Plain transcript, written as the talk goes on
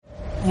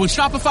When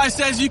Shopify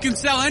says you can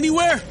sell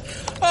anywhere,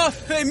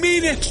 they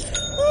mean it.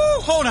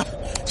 Woo, hold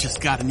up. Just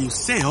got a new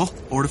sale.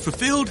 Order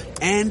fulfilled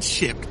and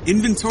shipped.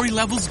 Inventory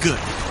level's good.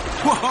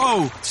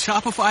 Whoa,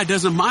 Shopify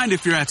doesn't mind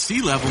if you're at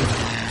sea level.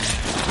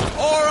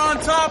 Or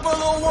on top of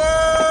the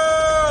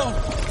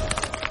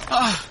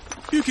world.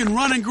 You can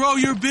run and grow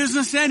your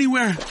business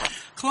anywhere.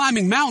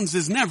 Climbing mountains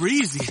is never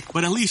easy,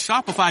 but at least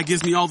Shopify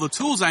gives me all the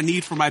tools I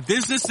need for my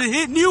business to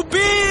hit new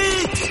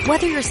peaks!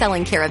 Whether you're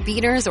selling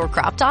carabiners or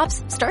crop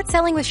tops, start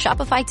selling with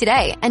Shopify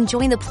today and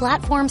join the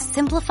platform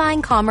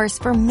simplifying commerce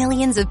for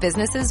millions of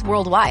businesses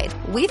worldwide.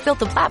 We've built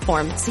the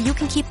platform so you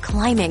can keep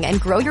climbing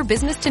and grow your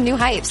business to new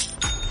heights.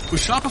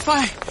 With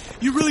Shopify,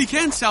 you really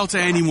can sell to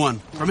anyone,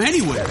 from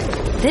anywhere.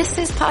 This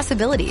is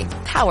Possibility,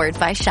 powered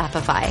by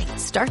Shopify.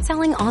 Start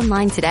selling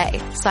online today.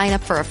 Sign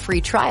up for a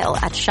free trial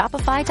at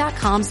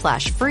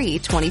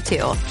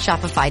shopify.com/free22.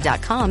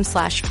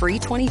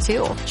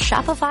 Shopify.com/free22.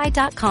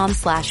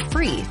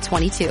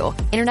 Shopify.com/free22.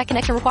 Internet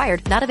connection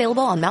required. Not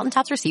available on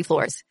mountaintops or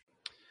seafloors.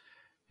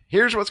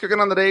 Here's what's cooking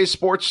on today's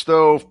Sports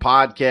Stove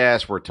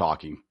podcast. We're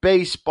talking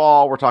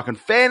baseball. We're talking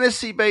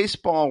fantasy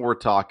baseball. We're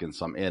talking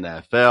some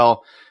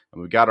NFL.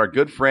 And we've got our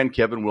good friend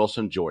Kevin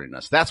Wilson joining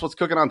us. That's what's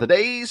cooking on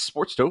today's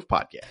Sports Stove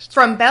podcast.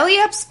 From Belly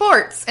Up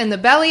Sports and the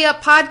Belly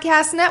Up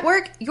Podcast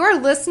Network, you're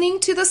listening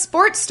to the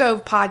Sports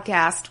Stove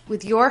podcast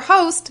with your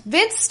host,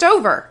 Vince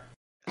Stover.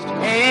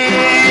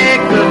 Hey,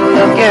 good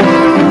looking.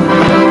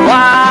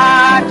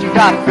 What you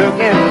got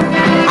cooking?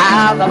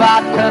 How's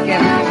about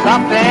cooking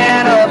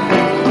something up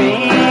in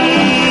me?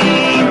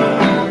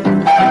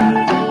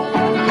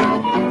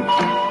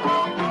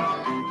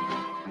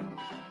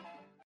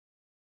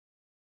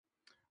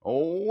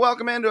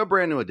 Welcome into a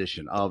brand new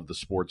edition of the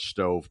Sports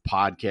Stove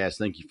podcast.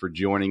 Thank you for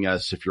joining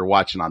us. If you're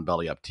watching on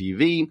Belly Up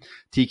TV,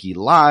 Tiki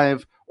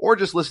Live, or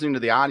just listening to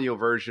the audio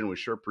version, we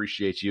sure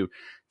appreciate you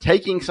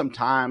taking some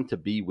time to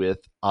be with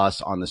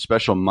us on the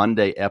special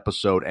Monday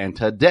episode. And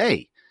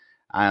today,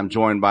 I am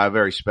joined by a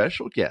very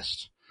special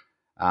guest,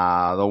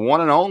 the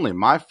one and only,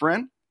 my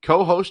friend,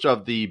 co-host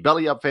of the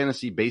Belly Up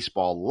Fantasy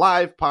Baseball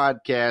Live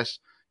podcast,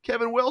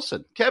 Kevin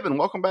Wilson. Kevin,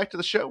 welcome back to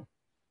the show.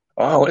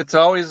 Oh, it's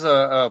always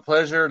a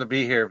pleasure to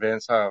be here,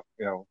 Vince. I'm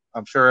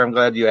sure I'm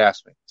glad you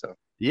asked me. So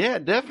yeah,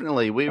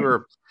 definitely. We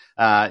were,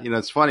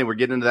 it's funny. We're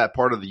getting into that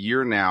part of the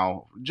year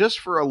now, just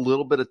for a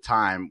little bit of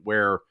time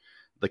where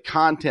the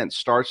content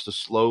starts to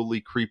slowly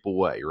creep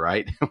away.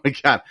 Right? we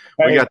got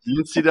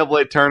the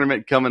NCAA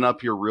tournament coming up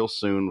here real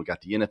soon. We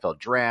got the NFL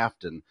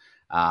draft and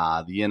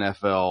the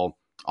NFL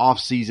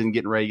offseason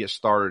getting ready to get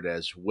started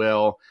as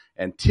well.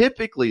 And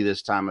typically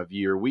this time of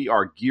year, we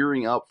are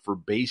gearing up for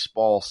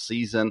baseball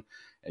season.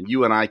 And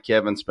you and I,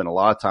 Kevin, spend a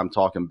lot of time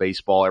talking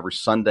baseball every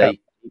Sunday,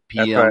 8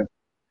 p.m.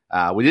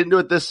 Right. We didn't do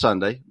it this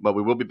Sunday, but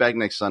we will be back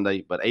next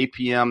Sunday. But 8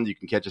 p.m., you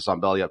can catch us on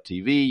Belly Up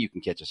TV. You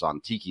can catch us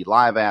on Tiki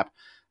Live app.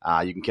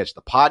 You can catch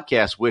the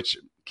podcast, which,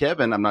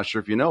 Kevin, I'm not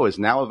sure if you know, is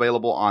now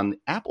available on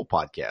Apple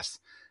Podcasts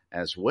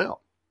as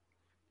well.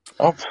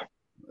 Oh,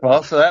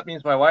 well, so that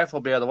means my wife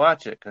will be able to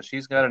watch it because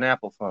she's got an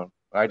Apple phone.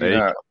 I do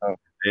not.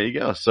 There you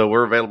go. So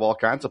we're available all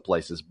kinds of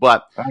places.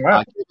 But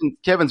right.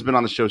 Kevin's been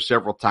on the show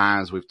several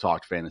times. We've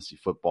talked fantasy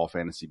football,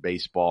 fantasy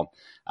baseball,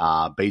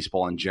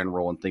 baseball in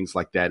general, and things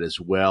like that as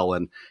well.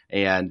 And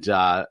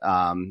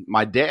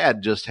my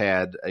dad just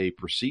had a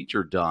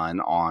procedure done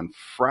on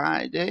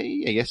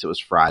Friday. I guess it was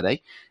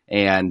Friday,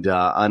 and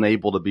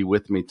unable to be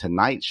with me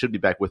tonight. Should be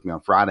back with me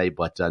on Friday,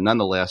 but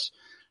nonetheless,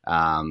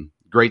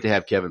 great to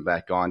have Kevin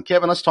back on.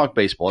 Kevin, let's talk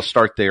baseball. Let's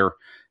start there.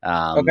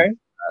 Okay.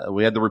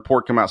 We had the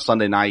report come out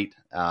Sunday night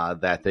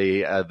that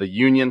the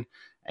union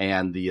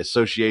and the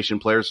association,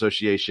 Players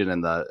Association,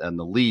 and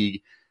the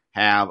league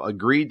have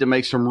agreed to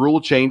make some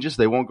rule changes.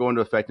 They won't go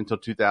into effect until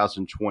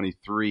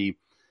 2023.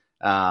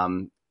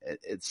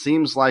 It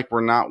seems like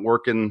we're not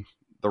working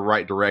the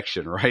right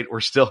direction, right? We're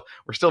still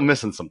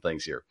missing some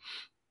things here.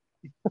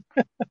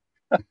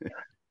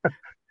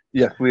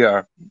 Yes, we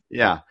are.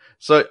 Yeah.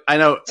 So I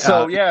know.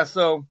 So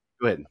go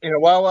ahead.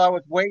 While I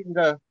was waiting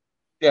to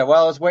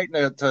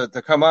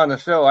come on the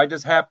show, I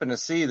just happened to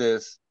see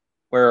this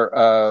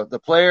where the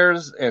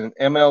players and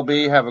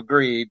MLB have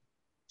agreed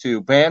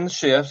to ban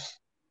shifts,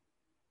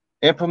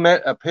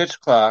 implement a pitch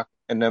clock,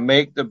 and to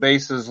make the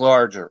bases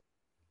larger.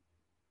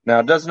 Now,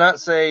 it does not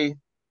say,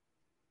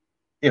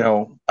 I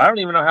don't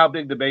even know how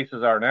big the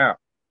bases are now.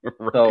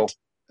 Right.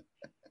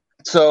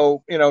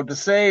 So, to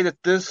say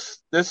that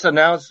this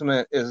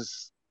announcement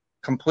is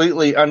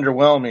completely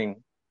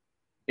underwhelming,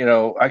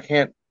 I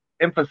can't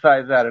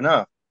emphasize that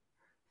enough.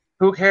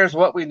 Who cares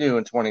what we do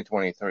in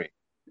 2023?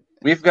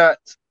 We've got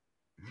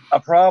a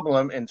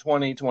problem in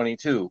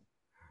 2022.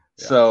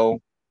 Yeah.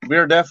 So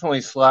we're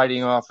definitely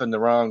sliding off in the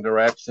wrong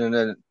direction.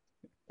 And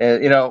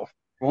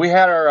we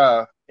had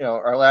our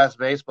last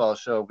baseball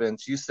show,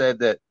 Vince, you said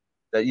that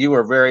you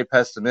were very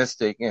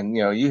pessimistic and,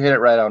 you hit it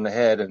right on the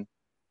head.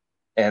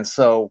 And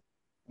so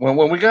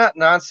when we got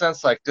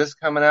nonsense like this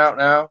coming out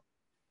now,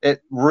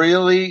 it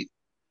really,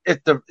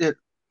 it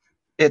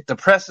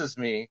depresses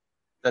me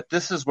that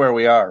this is where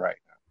we are right now.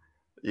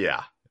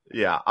 Yeah.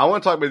 Yeah, I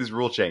want to talk about these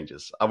rule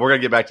changes. We're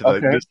going to get back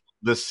to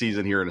this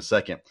season here in a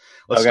second.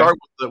 Let's start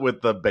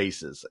with the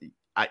bases.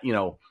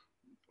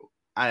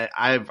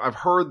 I've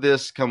heard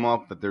this come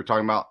up that they're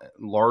talking about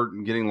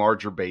getting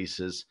larger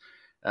bases.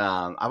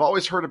 I've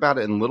always heard about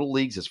it in little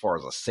leagues as far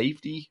as a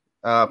safety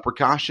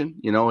precaution,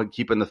 and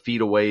keeping the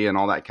feet away and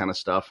all that kind of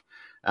stuff.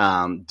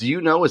 Do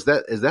you know, is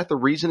that the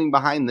reasoning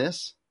behind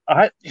this?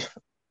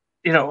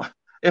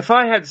 If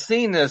I had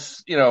seen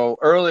this,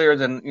 earlier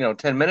than,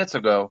 10 minutes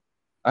ago,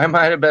 I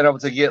might have been able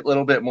to get a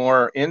little bit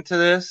more into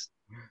this.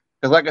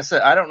 Because like I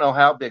said, I don't know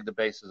how big the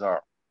bases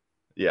are.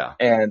 Yeah.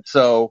 And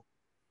so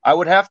I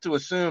would have to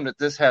assume that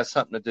this has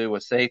something to do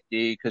with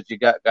safety, because you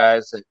got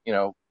guys that,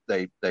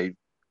 they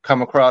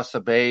come across the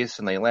base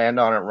and they land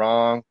on it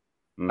wrong.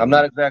 Mm-hmm. I'm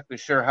not exactly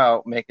sure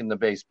how making the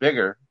base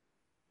bigger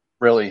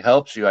really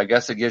helps you. I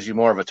guess it gives you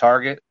more of a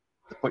target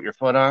to put your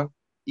foot on.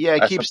 Yeah,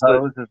 I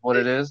suppose is what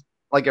it is.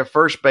 Like at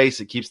first base,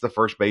 it keeps the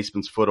first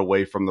baseman's foot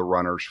away from the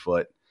runner's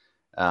foot,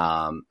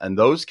 and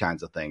those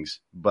kinds of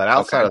things. But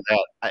outside of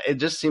that, it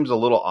just seems a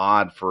little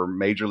odd for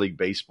Major League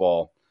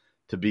Baseball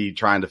to be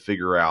trying to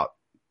figure out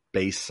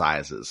base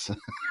sizes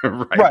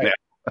right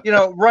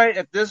now. Right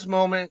at this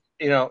moment,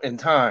 in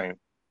time,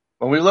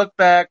 when we look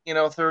back,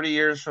 30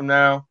 years from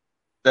now,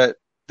 that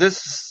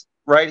this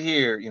right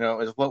here,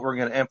 is what we're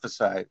going to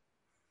emphasize: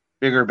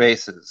 bigger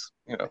bases.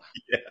 Yeah.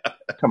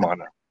 Come on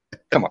now,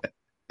 come on.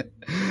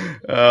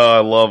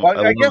 Oh,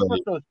 I guess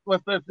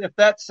if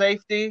that's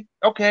safety,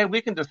 okay,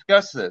 we can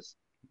discuss this.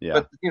 Yeah.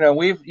 But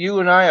you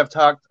and I have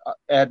talked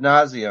ad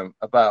nauseum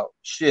about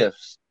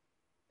shifts,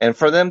 and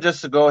for them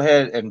just to go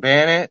ahead and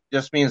ban it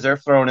just means they're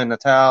throwing in the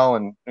towel,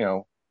 and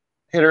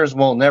hitters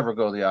will never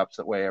go the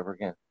opposite way ever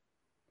again.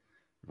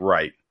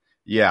 Right.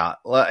 Yeah,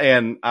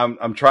 and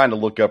I'm trying to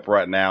look up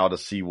right now to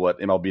see what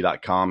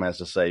MLB.com has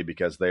to say,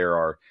 because they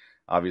are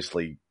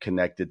obviously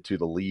connected to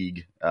the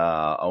league,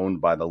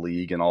 owned by the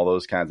league, and all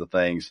those kinds of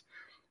things.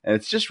 And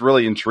it's just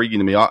really intriguing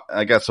to me.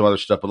 I got some other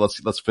stuff, but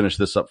let's finish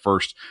this up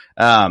first.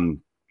 All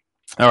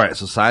right,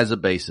 so size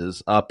of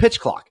bases, pitch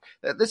clock.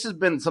 This has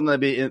been something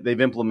that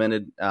they've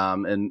implemented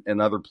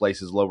in other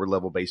places, lower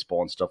level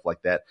baseball and stuff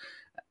like that.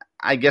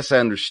 I guess I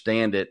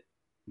understand it.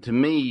 To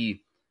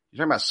me, you're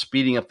talking about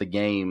speeding up the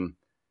game.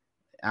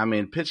 I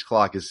mean, pitch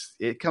clock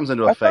comes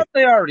into effect. I thought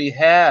they already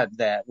had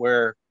that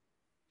where,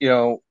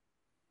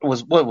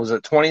 what was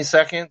it, 20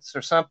 seconds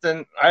or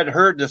something? I'd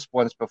heard this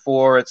once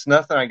before. It's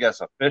nothing, I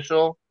guess,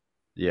 official.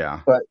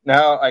 Yeah. But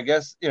now I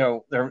guess,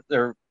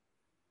 they're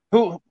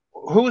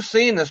who's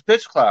seeing this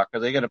pitch clock? Are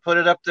they going to put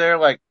it up there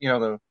like, they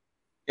do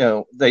in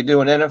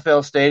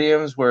NFL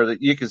stadiums where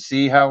you can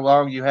see how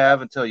long you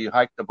have until you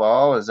hike the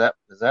ball? Is that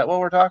what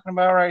we're talking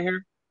about right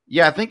here?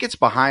 Yeah, I think it's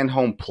behind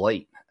home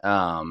plate.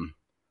 Over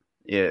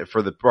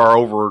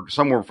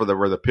somewhere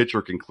where the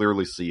pitcher can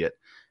clearly see it.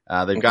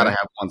 They've got to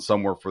have one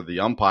somewhere for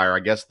the umpire. I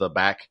guess the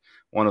back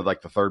one of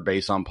like the third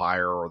base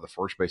umpire or the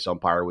first base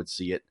umpire would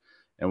see it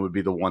and would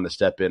be the one to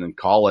step in and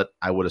call it.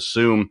 I would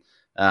assume.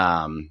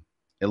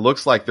 It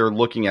looks like they're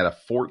looking at a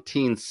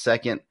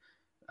 14-second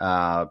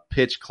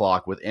pitch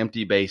clock with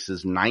empty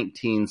bases,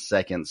 19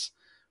 seconds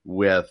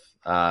with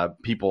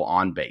people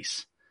on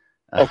base.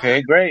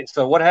 Okay, great.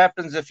 So what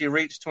happens if you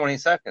reach 20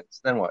 seconds?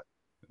 Then what?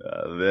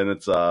 Then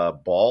it's a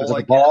ball. Is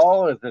it a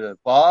ball? Is it a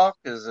balk?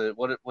 Is it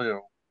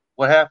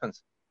what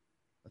happens?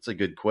 That's a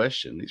good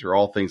question. These are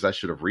all things I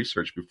should have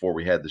researched before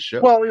we had the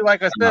show. Well,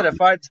 like I said,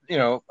 if I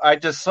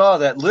just saw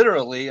that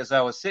literally as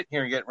I was sitting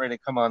here getting ready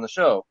to come on the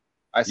show.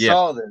 I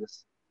saw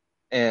this,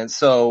 and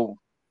so,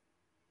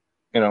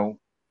 Yeah,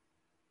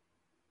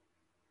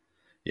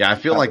 I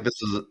feel like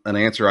this is an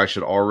answer I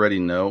should already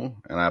know,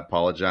 and I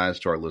apologize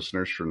to our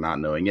listeners for not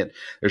knowing it.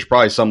 There's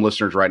probably some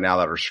listeners right now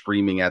that are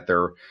screaming at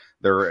their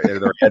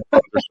headphones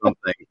or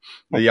something.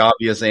 The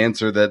obvious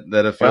answer that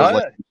it feels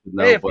like you should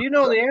know. Hey, if you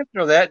know the answer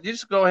to that, you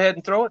just go ahead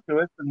and throw it to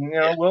us, and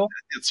we'll.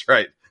 That's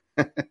right.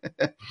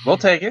 We'll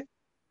take it.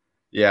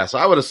 Yeah, so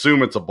I would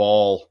assume it's a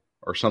ball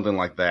or something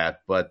like that,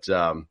 but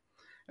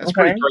that's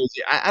pretty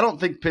crazy. I don't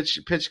think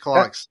pitch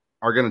clocks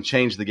are going to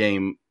change the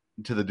game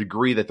to the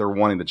degree that they're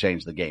wanting to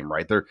change the game,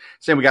 right? They're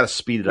saying we got to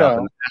speed it up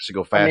and it has to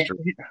go faster.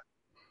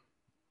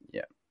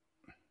 Yeah.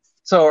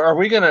 So are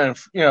we going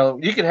to,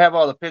 you can have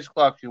all the pitch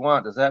clocks you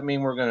want. Does that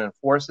mean we're going to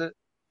enforce it?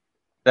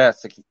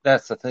 That's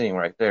the thing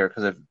right there.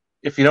 Because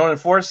if you don't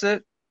enforce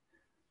it,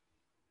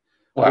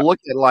 well, look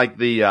at like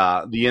the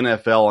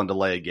NFL and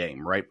delay a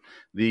game, right?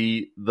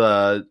 The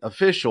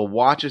official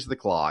watches the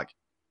clock,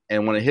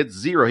 and when it hits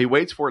zero, he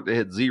waits for it to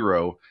hit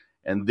zero,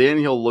 and then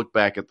he'll look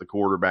back at the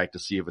quarterback to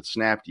see if it's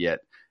snapped yet,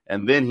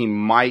 and then he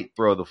might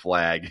throw the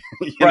flag.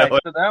 Right.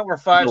 So now we're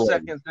 5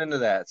 seconds into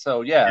that.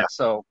 So yeah.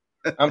 So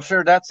I'm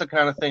sure that's the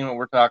kind of thing that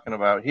we're talking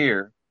about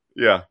here.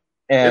 Yeah.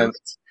 And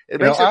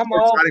I'm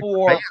all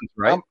for fans,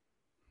 right?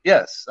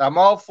 I'm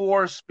all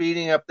for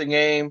speeding up the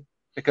game,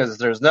 because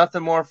there's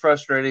nothing more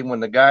frustrating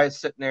when the guy's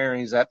sitting there and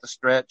he's at the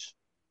stretch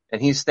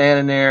and he's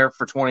standing there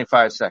for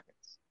 25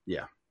 seconds.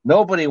 Yeah.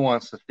 Nobody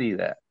wants to see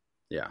that.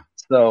 Yeah.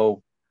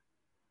 So.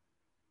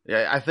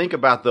 Yeah, I think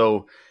about,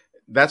 though,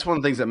 that's one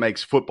of the things that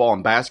makes football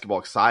and basketball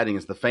exciting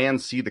is the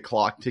fans see the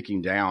clock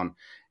ticking down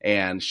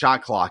and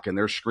shot clock, and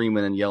they're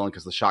screaming and yelling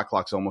because the shot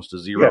clock's almost to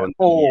zero. Yeah,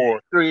 4,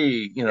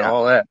 3,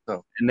 all that.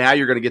 So. And now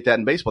you're going to get that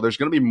in baseball. There's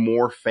going to be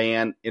more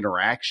fan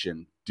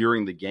interaction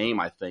during the game,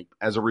 I think,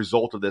 as a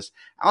result of this.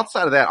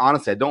 Outside of that,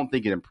 honestly, I don't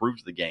think it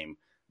improves the game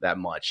that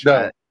much.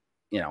 No.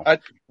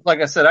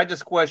 Like I said, I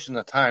just question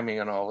the timing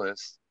on all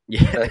this.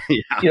 Yeah,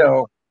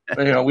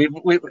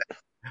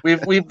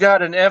 we've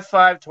got an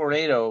F5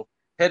 tornado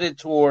headed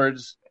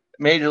towards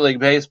Major League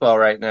Baseball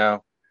right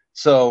now.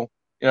 So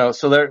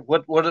they're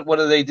what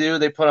do they do?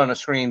 They put on a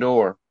screen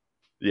door,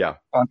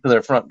 onto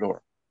their front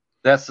door.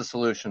 That's the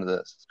solution to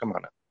this. Come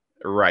on now.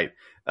 Right.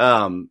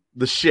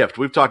 The shift.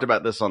 We've talked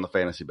about this on the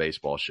Fantasy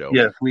Baseball Show.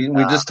 Yes, we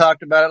just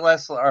talked about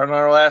it on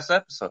our last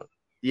episode.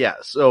 Yeah.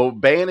 So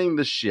banning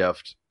the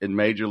shift in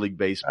Major League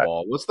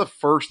Baseball. What's the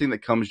first thing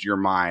that comes to your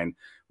mind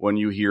when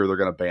you hear they're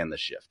going to ban the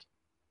shift?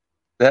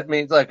 That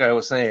means, like I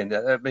was saying,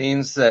 that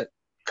means that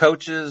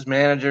coaches,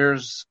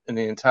 managers in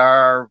the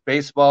entire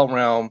baseball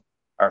realm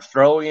are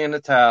throwing in the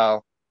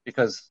towel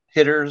because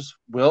hitters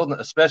will,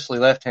 especially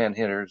left-hand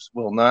hitters,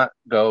 will not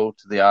go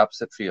to the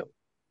opposite field.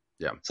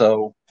 Yeah.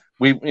 So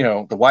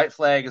the white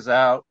flag is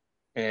out,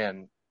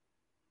 and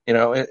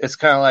it's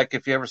kind of like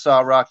if you ever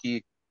saw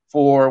Rocky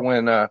IV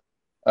when the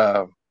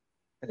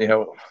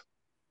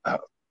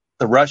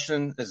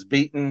Russian is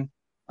beaten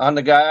on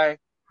the guy,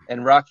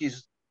 and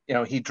Rocky's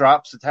he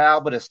drops the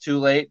towel, but it's too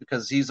late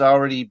because he's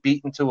already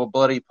beaten to a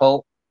bloody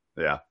pulp.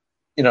 Yeah.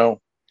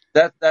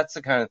 That's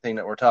the kind of thing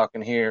that we're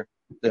talking here.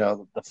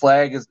 The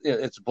flag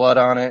it's blood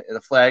on it. The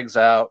flag's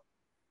out.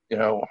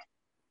 We're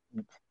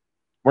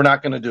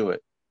not going to do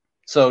it.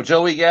 So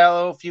Joey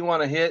Gallo, if you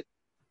want to hit,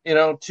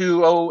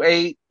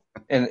 208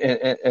 and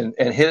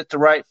hit it to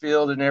right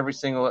field in every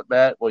single at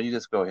bat, well, you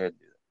just go ahead and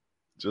do it.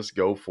 Just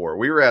go for it.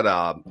 We were at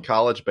a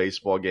college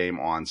baseball game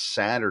on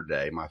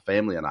Saturday, my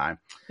family and I,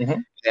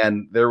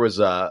 and there was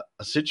a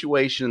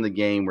situation in the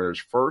game where there's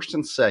first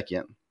and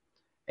second,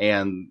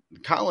 and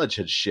college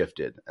had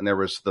shifted, and there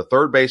was the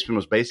third baseman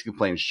was basically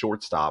playing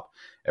shortstop.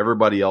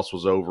 Everybody else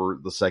was over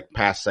the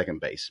past second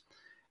base,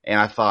 and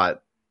I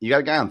thought, you got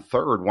a guy on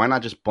third. Why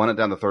not just bunt it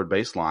down the third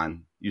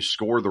baseline? You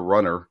score the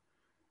runner,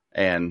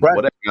 and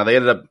whatever. Now they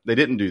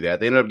didn't do that.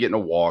 They ended up getting a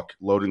walk,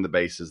 loading the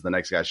bases. The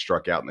next guy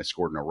struck out, and they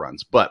scored no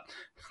runs. But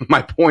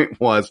my point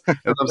was, as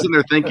I'm sitting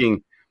there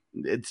thinking,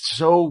 it's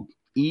so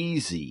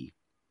easy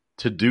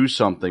to do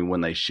something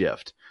when they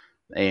shift,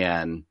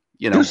 and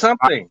do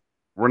something.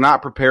 We're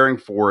not preparing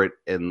for it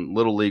in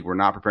Little League. We're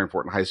not preparing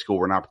for it in high school.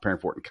 We're not preparing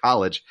for it in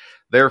college.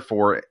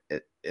 Therefore,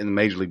 in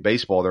Major League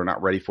Baseball, they're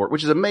not ready for it,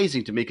 which is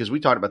amazing to me because we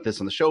talked about this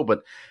on the show,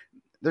 but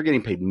they're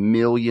getting paid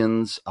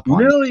millions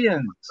upon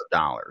millions of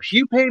dollars.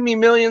 You pay me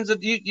millions of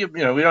we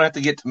don't have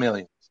to get to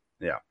millions.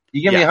 Yeah.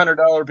 You give me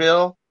 $100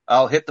 bill,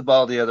 I'll hit the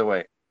ball the other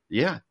way.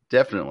 Yeah,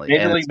 definitely.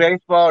 Major League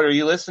Baseball, are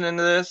you listening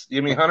to this?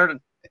 Give me $100,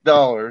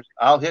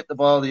 I'll hit the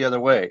ball the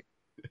other way.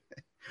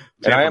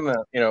 And I am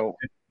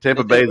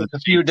Tampa Bay a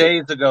few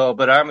days ago,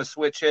 but I'm a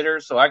switch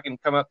hitter, so I can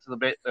come up to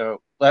the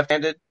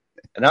left-handed,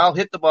 and I'll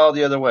hit the ball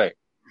the other way.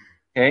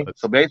 Okay,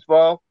 so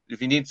baseball,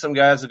 if you need some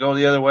guys to go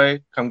the other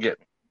way, come get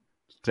me.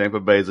 Tampa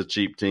Bay is a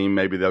cheap team.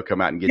 Maybe they'll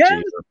come out and get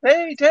you.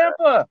 Hey,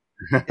 Tampa.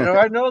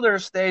 I know their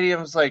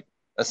stadium's like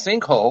a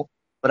sinkhole,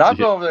 but I'll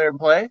go over there and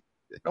play.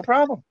 No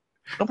problem.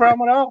 No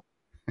problem at all.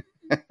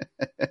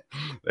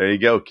 There you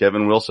go.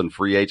 Kevin Wilson,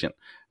 free agent.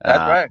 That's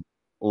right.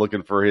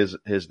 Looking for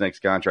his next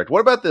contract.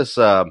 What about this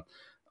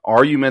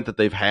argument that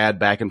they've had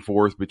back and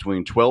forth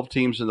between 12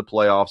 teams in the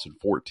playoffs and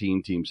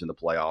 14 teams in the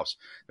playoffs?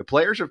 The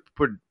players have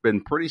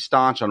been pretty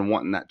staunch on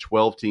wanting that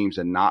 12 teams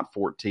and not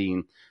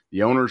 14.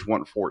 The owners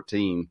want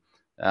 14.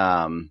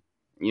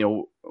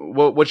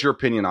 What's your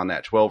opinion on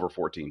that, 12 or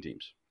 14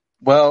 teams?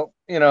 Well,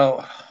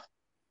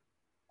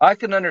 I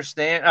can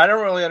understand. I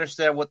don't really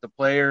understand what the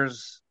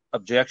players'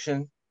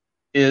 objection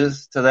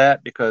is to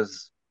that,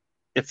 because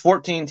if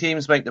 14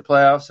 teams make the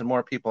playoffs, and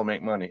more people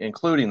make money,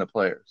 including the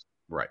players.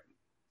 Right.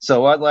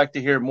 So I'd like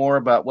to hear more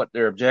about what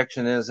their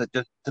objection is. It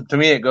just, to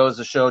me, it goes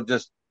to show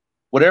just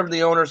whatever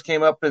the owners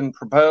came up and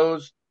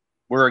proposed,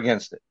 we're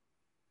against it,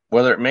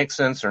 whether it makes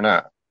sense or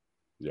not.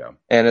 Yeah.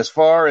 And as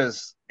far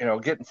as,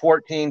 getting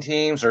 14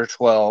 teams or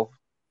 12,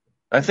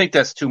 I think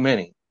that's too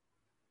many.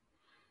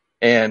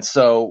 And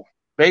so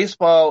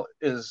baseball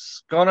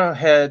is going to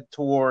head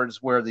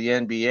towards where the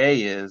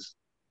NBA is.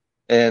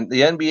 And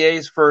the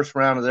NBA's first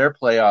round of their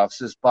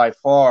playoffs is by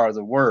far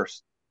the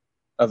worst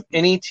of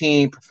any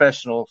team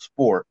professional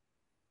sport,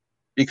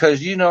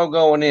 because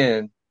going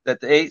in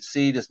that the 8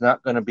 seed is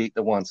not going to beat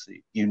the 1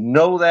 seed.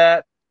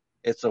 That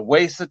it's a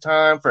waste of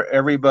time for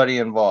everybody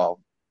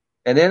involved.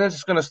 And then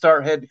it's going to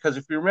start head, because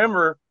if you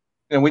remember,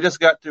 and we just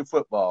got through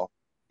football,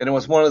 and it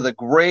was one of the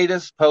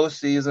greatest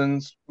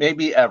postseasons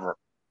maybe ever.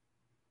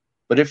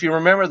 But if you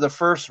remember the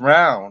first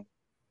round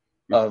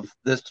of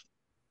this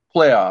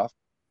playoff,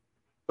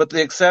 with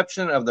the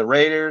exception of the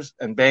Raiders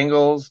and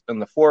Bengals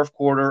and the fourth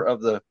quarter of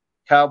the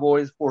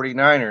Cowboys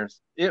 49ers,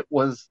 it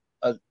was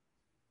a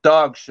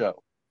dog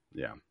show.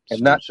 Yeah.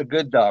 And not a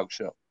good dog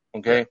show.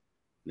 Okay.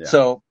 Yeah.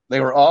 So they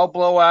were all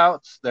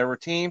blowouts. There were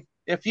teams.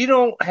 If you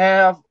don't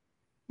have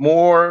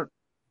more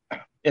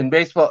in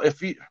baseball,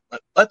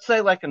 let's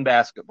say like in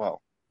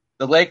basketball,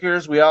 the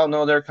Lakers, we all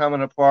know they're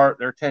coming apart.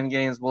 They're 10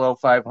 games below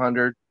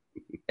 500.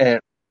 And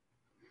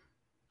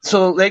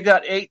so they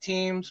got 8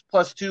 teams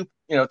plus 2,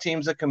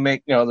 teams that can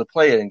make, the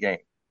play-in game.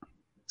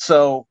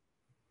 So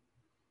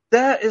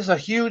that is a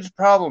huge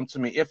problem to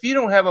me. If you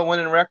don't have a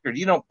winning record,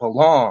 you don't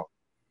belong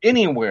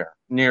anywhere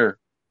near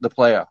the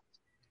playoffs.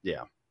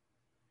 Yeah.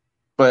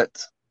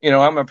 But,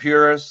 I'm a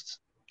purist,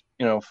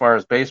 as far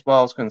as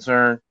baseball is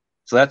concerned.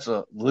 So that's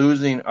a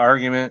losing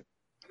argument.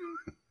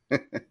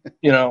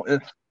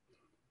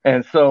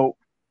 And so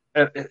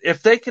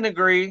if they can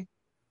agree,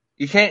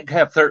 you can't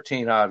have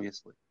 13,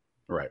 obviously.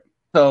 Right.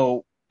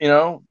 So,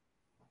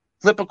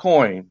 flip a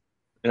coin.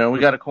 We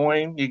got a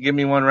coin. You give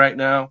me one right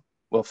now.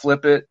 We'll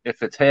flip it.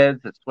 If it's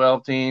heads, it's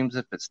 12 teams.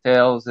 If it's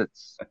tails,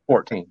 it's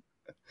 14.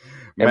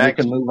 And we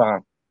can move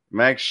on.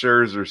 Max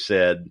Scherzer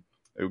said,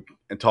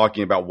 and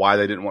talking about why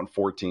they didn't want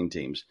 14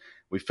 teams,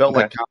 we felt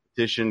like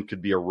competition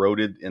could be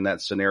eroded in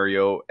that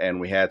scenario, and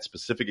we had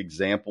specific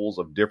examples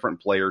of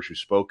different players who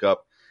spoke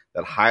up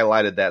that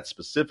highlighted that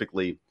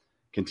specifically.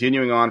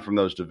 Continuing on from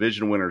those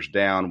division winners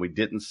down, we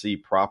didn't see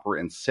proper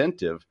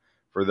incentive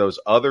for those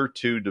other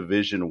 2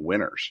 division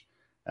winners.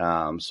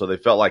 So they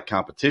felt like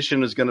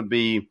competition is going to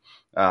be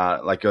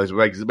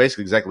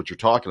basically exactly what you're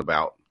talking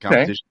about.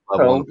 Competition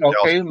level.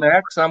 Okay,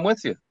 Max, I'm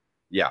with you.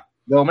 Yeah.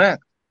 Go,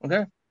 Max.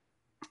 Okay.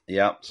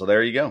 Yeah. So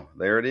there you go.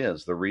 There it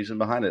is. The reason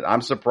behind it.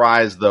 I'm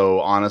surprised,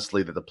 though,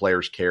 honestly, that the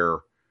players care.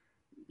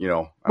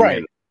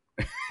 Right.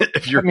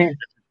 If you're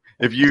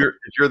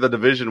the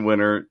division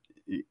winner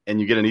and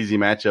you get an easy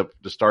matchup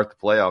to start the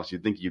playoffs,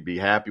 you'd think you'd be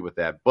happy with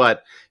that.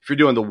 But if you're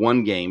doing the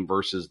one game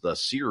versus the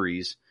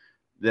series,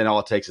 then all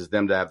it takes is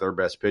them to have their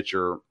best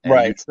pitcher.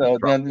 Right. So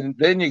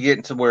then you get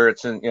into where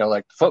it's in,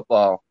 like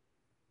football,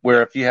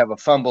 where if you have a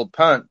fumbled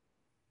punt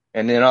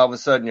and then all of a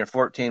sudden your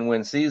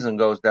 14-win season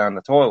goes down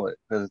the toilet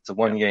because it's a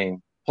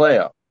one-game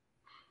playoff.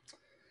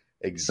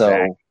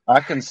 Exactly. So I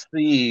can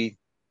see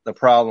the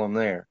problem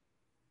there.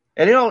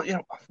 And,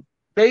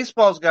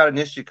 baseball's got an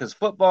issue because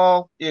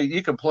football,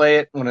 you can play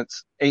it when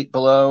it's 8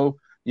 below.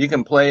 You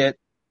can play it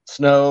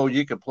snow.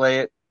 You can play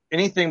it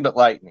anything but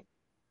lightning.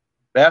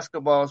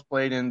 Basketball is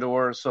played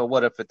indoors, so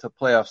what if the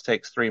playoffs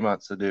takes 3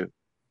 months to do?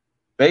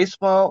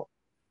 Baseball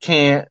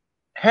can't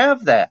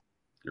have that.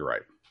 You're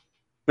right.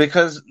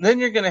 Because then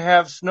you're going to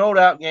have snowed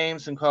out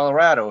games in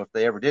Colorado if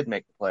they ever did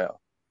make the playoff.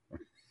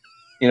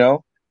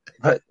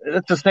 But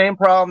it's the same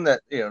problem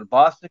that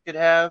Boston could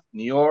have,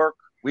 New York.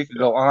 We could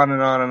go on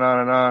and on and on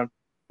and on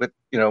with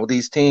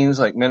these teams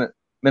like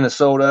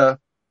Minnesota,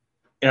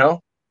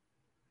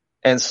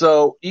 and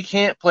so you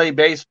can't play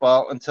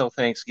baseball until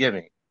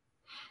Thanksgiving.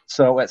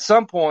 So at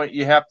some point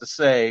you have to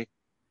say,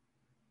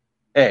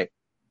 hey,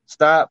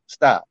 stop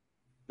the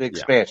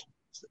expansion.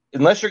 Yeah.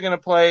 Unless you're going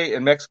to play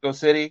in Mexico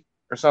City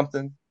or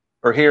something,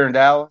 or here in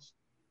Dallas,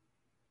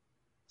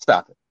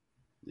 stop it.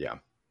 Yeah.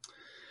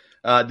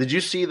 Did you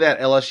see that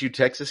LSU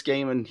Texas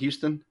game in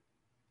Houston?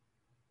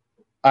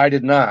 I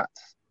did not.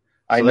 So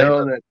I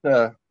know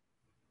that.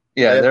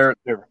 They're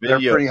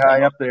pretty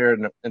high up there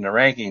in the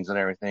rankings and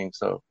everything.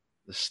 So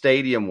the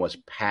stadium was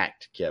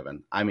packed,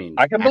 Kevin. I mean,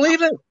 I can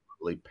believe it.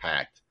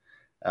 Packed.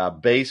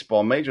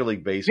 Baseball, Major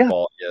League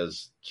Baseball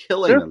is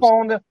killing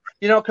them.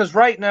 Because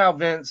right now,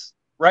 Vince,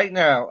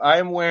 I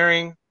am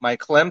wearing my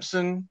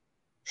Clemson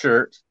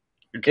shirt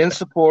in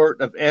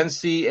support of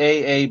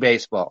NCAA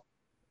baseball.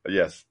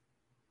 Yes.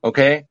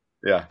 Okay.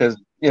 Yeah. Because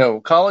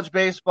college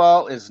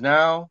baseball is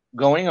now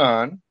going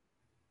on,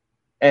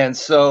 and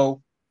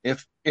so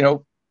if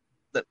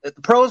the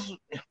pros,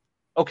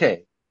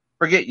 okay,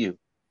 forget you.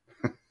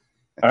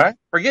 All right,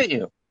 forget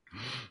you,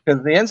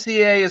 because the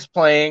NCAA is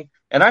playing.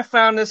 And I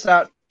found this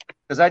out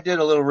because I did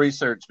a little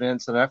research,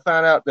 Vince, and I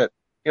found out that,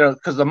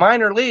 because the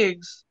minor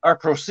leagues are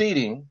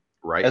proceeding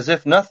as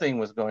if nothing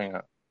was going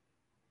on.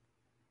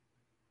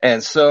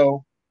 And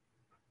so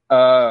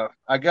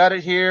I got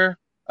it here.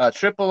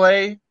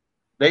 AAA,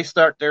 they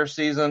start their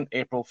season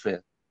April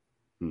 5th.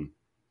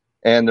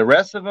 And the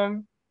rest of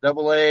them,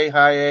 AA,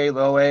 high A,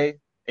 low A,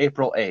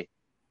 April 8th.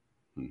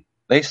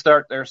 They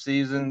start their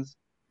seasons.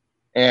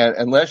 And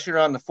unless you're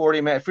on the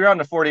 40-man, if you're on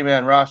the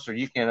 40-man roster,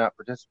 you cannot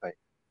participate.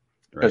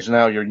 Because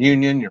now you're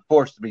union, you're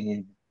forced to be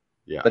union.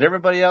 Yeah. But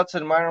everybody else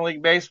in minor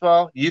league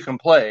baseball, you can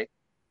play.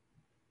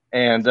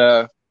 And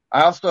I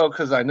also,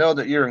 because I know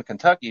that you're in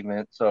Kentucky,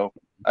 Mint, so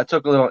I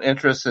took a little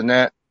interest in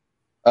that.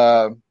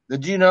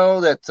 Did you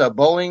know that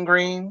Bowling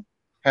Green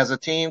has a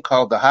team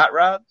called the Hot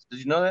Rods? Did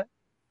you know that?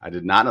 I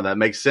did not know that.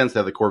 Makes sense. They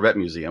have the Corvette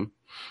Museum.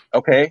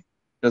 Okay.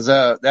 Because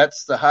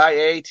that's the high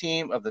A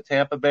team of the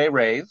Tampa Bay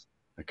Rays.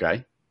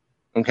 Okay.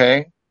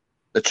 The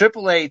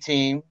AAA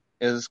team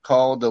is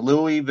called the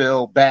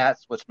Louisville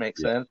Bats, which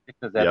makes sense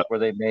because that's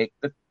where they make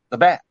the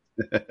bat.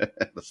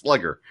 The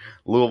Slugger.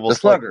 Louisville the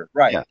Slugger,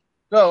 right. Yeah.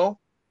 So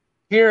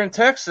here in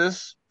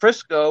Texas,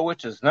 Frisco,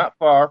 which is not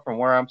far from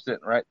where I'm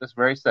sitting right this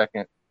very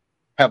second,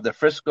 have the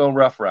Frisco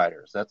Rough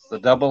Riders. That's the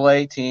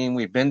AA team.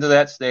 We've been to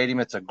that stadium.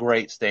 It's a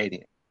great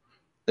stadium.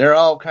 There are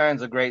all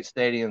kinds of great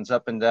stadiums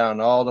up and down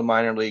all the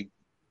minor league.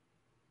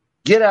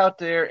 Get out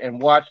there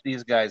and watch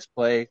these guys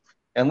play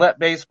and let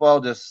baseball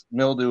just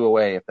mildew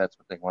away if that's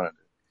what they want to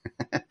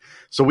do.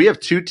 So we have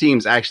two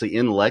teams actually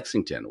in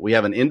Lexington. We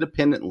have an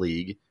independent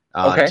league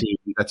team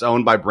that's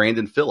owned by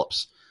Brandon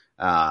Phillips.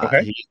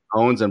 He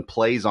owns and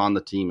plays on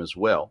the team as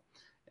well.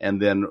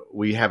 And then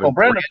we have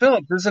Brandon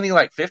Phillips, isn't he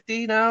like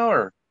 50 now?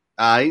 Or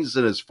he's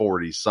in his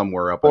 40s,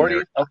 somewhere up 40? in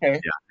there.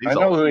 Okay. Yeah, I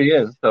know who he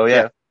is. So,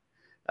 yeah.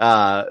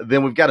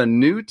 Then we've got a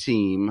new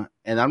team,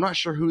 and I'm not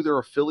sure who they're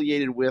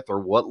affiliated with or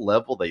what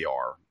level they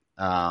are.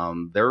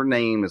 Their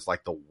name is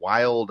like the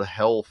Wild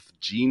Health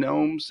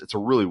Genomes. It's a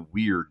really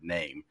weird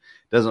name.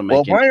 Doesn't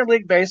make minor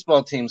league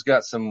baseball teams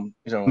got some,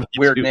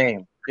 weird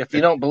name. If you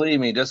don't believe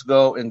me, just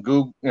go and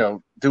Google,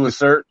 do a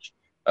search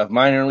of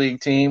minor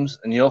league teams,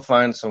 and you'll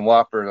find some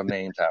whopper of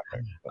names out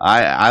there.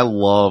 I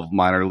love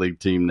minor league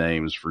team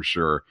names for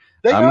sure.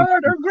 They're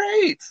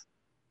great.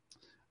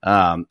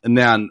 And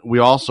then we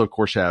also, of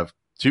course, have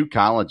two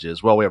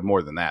colleges. Well, we have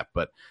more than that,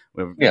 but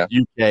we have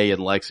UK and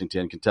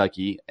Lexington,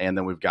 Kentucky, and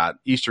then we've got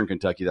Eastern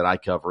Kentucky that I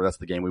cover. That's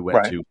the game we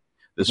went to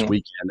this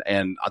weekend.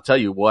 And I'll tell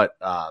you what,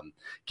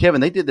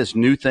 Kevin, they did this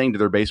new thing to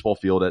their baseball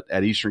field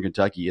at Eastern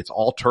Kentucky. It's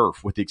all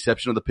turf with the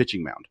exception of the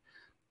pitching mound.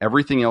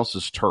 Everything else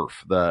is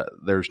turf.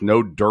 There's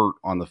no dirt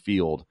on the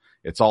field.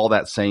 It's all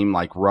that same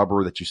like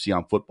rubber that you see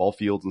on football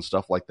fields and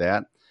stuff like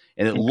that.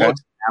 And it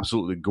looks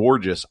absolutely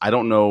gorgeous. I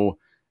don't know,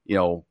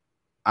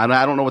 I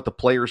don't know what the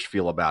players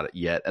feel about it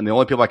yet. And the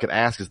only people I could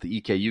ask is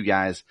the EKU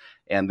guys,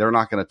 and they're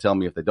not going to tell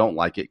me if they don't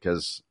like it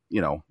because,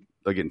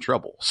 they'll get in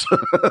trouble. So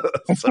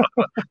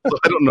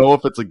I don't know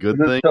if it's a good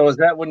thing. So is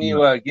that when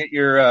you get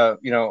your,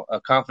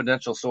 a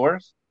confidential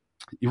source?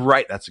 You're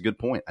right. That's a good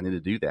point. I need to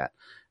do that.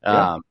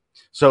 Yeah.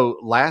 So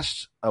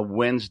last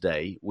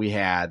Wednesday we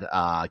had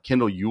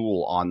Kendall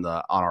Ewell on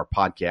our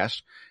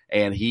podcast,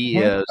 and he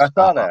is I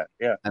saw that.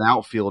 Yeah, an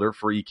outfielder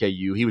for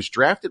EKU. He was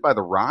drafted by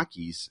the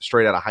Rockies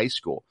straight out of high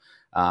school.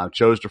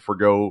 Chose to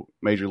forgo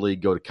major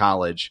league, go to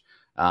college.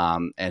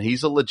 And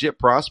he's a legit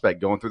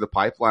prospect going through the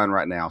pipeline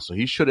right now. So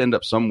he should end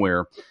up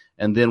somewhere.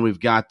 And then we've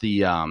got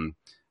the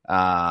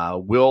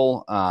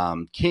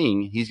Will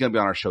King. He's going to be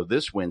on our show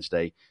this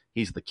Wednesday.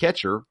 He's the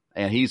catcher,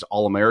 and he's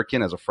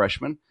All-American as a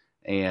freshman.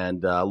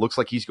 And looks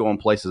like he's going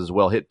places as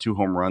well. Hit 2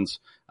 home runs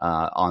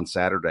on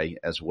Saturday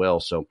as well.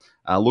 So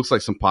looks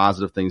like some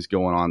positive things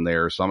going on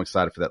there. So I'm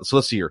excited for that. So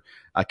let's see here.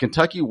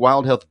 Kentucky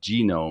Wild Health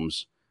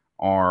Genomes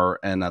are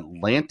an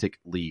Atlantic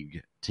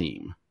League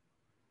team.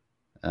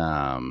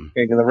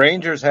 The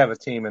Rangers have a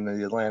team in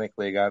the Atlantic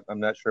League. I'm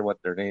not sure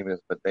what their name is,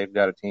 but they've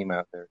got a team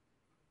out there.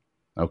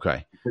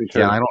 Okay.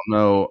 Sure. Yeah, I don't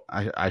know.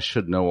 I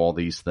should know all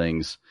these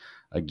things.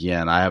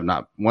 Again, I have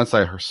not. Once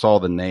I saw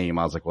the name,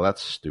 I was like, well,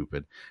 that's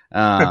stupid.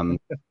 They're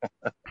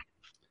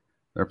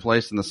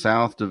placed in the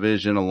South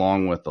Division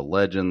along with the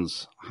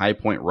Legends, High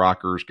Point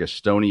Rockers,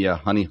 Gastonia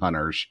Honey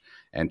Hunters,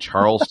 and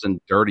Charleston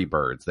Dirty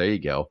Birds. There you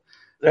go.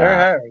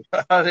 How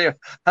do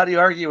you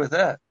argue with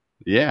that?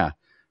 Yeah,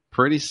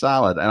 pretty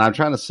solid. And I'm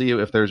trying to see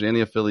if there's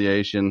any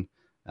affiliation.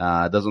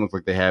 It doesn't look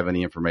like they have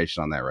any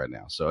information on that right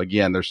now. So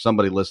again, there's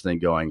somebody listening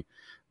going,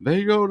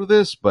 they go to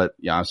this, but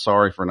yeah, I'm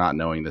sorry for not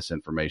knowing this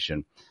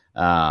information.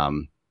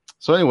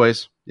 So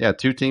anyways, yeah,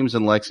 2 teams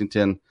in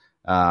Lexington,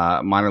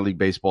 minor league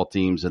baseball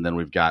teams. And then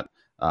we've got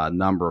a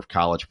number of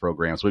college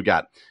programs. We've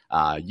got,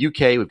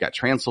 UK, we've got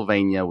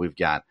Transylvania, we've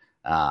got,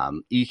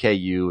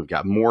 EKU, we've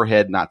got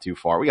Moorhead not too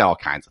far. We got all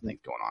kinds of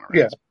things going on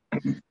right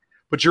now.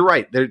 But you're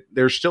right.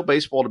 There's still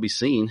baseball to be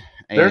seen.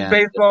 There's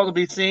baseball to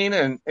be seen.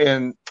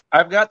 And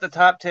I've got the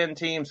top 10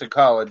 teams in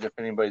college if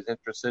anybody's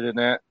interested in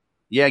that.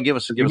 Yeah.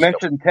 You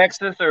mentioned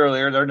Texas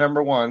earlier. They're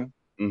number 1.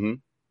 Mm-hmm.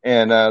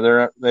 And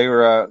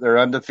they're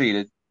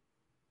undefeated.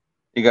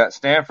 You got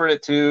Stanford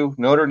at 2,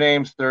 Notre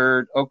Dame's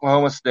 3rd,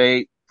 Oklahoma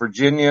State,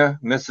 Virginia,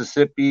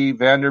 Mississippi,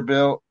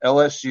 Vanderbilt,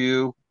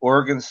 LSU,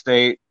 Oregon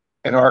State,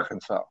 and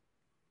Arkansas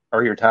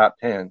are your top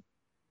 10.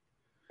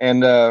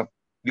 And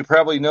you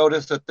probably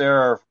noticed that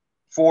there are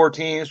 4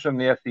 teams from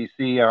the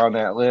SEC on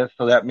that list,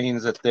 so that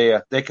means that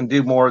they can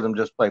do more than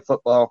just play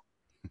football.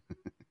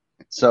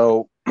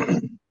 So.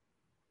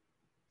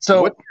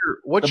 So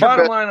what's the your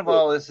bottom line of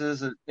all this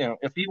is that,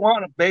 if you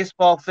want a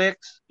baseball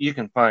fix, you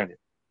can find it.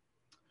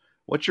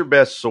 What's your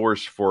best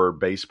source for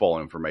baseball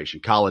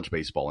information, college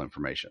baseball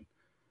information?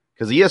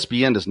 Because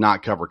ESPN does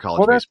not cover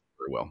college baseball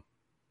very well.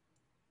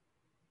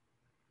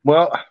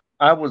 Well,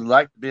 I would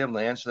like to be able to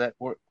answer that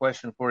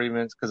question for you,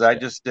 Vince, because I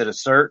just did a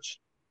search,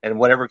 and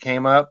whatever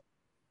came up,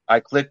 I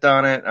clicked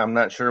on it. I'm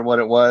not sure what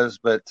it was,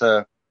 but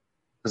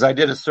because I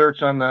did a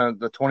search on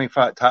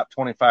the top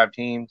 25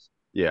 teams.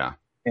 Yeah.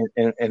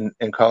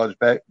 In college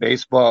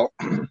baseball,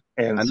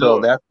 and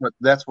so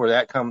that's where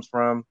that comes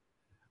from.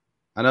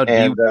 I know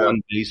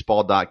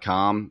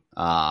D1baseball.com.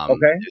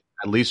 Okay,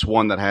 at least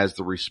one that has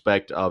the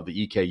respect of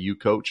the EKU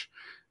coach.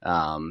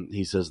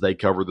 He says they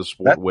cover the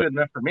sport. That's good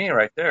enough for me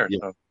right there. Yeah.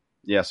 So.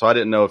 Yeah, so I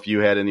didn't know if you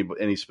had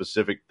any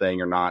specific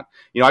thing or not.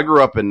 I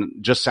grew up in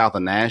just south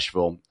of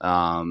Nashville,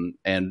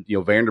 and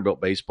Vanderbilt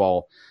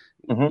baseball,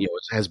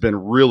 has been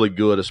really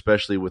good,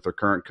 especially with their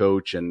current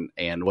coach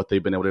and what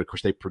they've been able to do. Of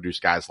course, they produce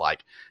guys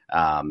like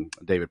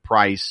David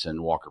Price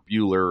and Walker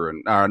Buehler,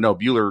 and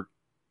Buehler,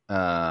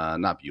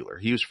 not Buehler.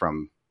 He was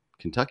from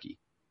Kentucky.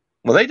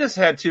 Well, they just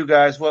had two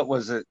guys. What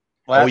was it?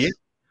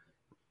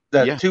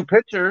 Two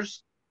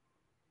pitchers,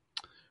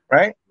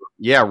 right?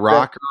 Yeah,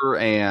 Rocker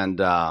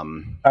and I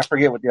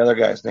forget what the other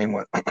guy's name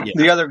was.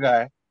 The other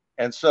guy.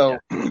 And so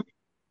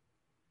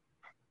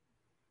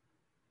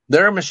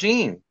they're a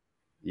machine.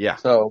 Yeah.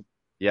 So,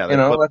 that's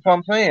what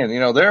I'm saying.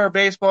 There are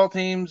baseball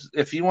teams,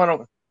 if you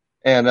want to,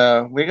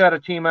 and we got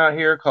a team out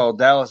here called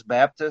Dallas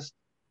Baptist,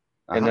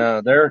 and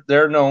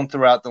they're known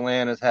throughout the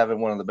land as having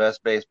one of the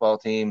best baseball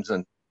teams.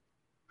 And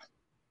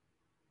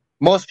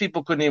most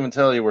people couldn't even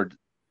tell you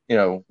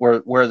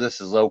where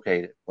this is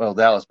located. Well,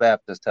 Dallas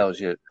Baptist tells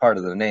you part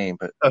of the name,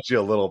 but tells you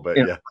a little bit,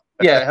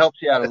 it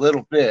helps you out a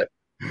little bit.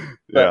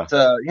 But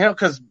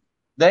because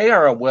they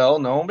are a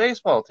well-known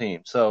baseball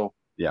team, so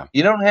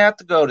you don't have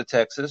to go to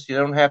Texas, you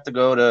don't have to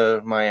go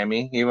to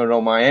Miami, even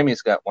though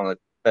Miami's got one of the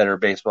better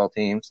baseball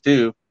teams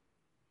too.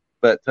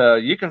 But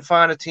you can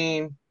find a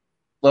team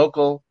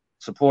local,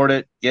 support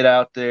it, get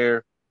out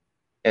there,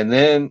 and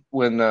then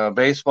when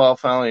baseball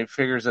finally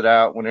figures it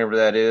out, whenever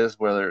that is,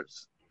 whether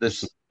it's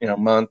this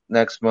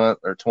next month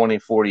or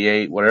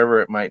 2048,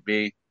 whatever it might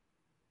be,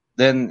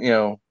 then,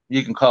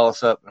 you can call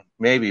us up and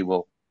maybe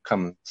we'll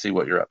come see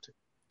what you're up to.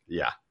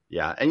 Yeah.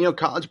 Yeah. And,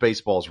 college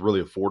baseball is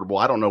really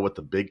affordable. I don't know what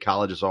the big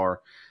colleges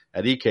are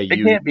at EKU.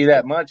 It can't be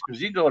that much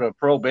because you go to a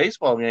pro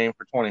baseball game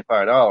for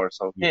 $25.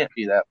 So it can't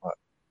be that much.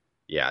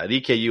 Yeah. At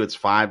EKU, it's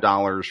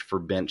 $5 for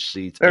bench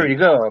seats. There you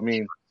go. I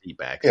mean, seat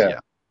backs. Yeah.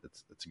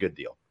 It's a good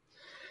deal.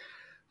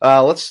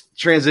 Let's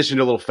transition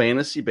to a little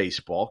fantasy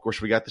baseball. Of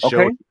course, we got the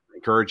show. Okay.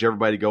 Encourage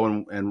everybody to go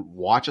and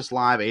watch us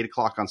live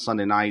 8:00 on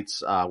Sunday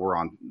nights. We're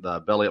on the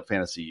Belly Up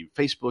Fantasy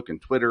Facebook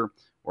and Twitter.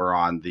 We're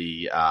on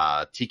the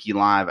Tiki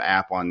Live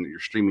app on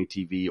your streaming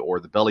TV or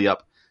the Belly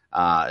Up.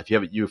 If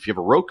you have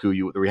a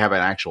Roku, we have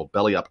an actual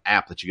Belly Up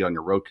app that you get on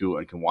your Roku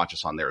and can watch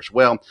us on there as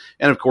well.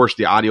 And of course,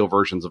 the audio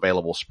version's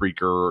available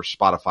Spreaker,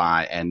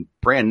 Spotify, and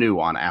brand new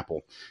on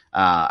Apple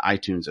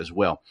iTunes as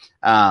well.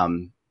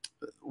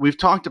 We've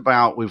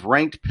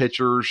ranked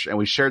pitchers, and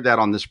we shared that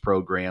on this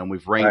program.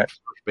 We've ranked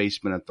first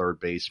baseman and third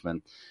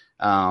baseman.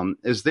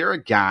 Is there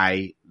a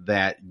guy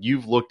that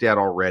you've looked at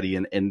already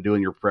and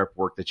doing your prep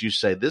work that you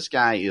say this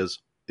guy is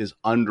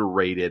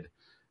underrated,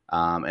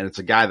 and it's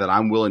a guy that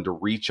I'm willing to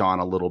reach on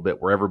a little bit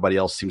where everybody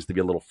else seems to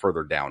be a little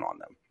further down on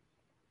them?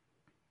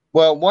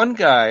 Well, one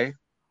guy,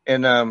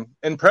 and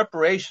in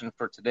preparation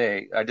for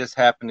today, I just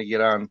happened to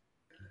get on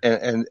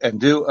and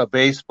do a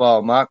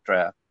baseball mock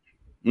draft.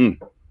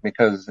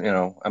 Because,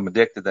 I'm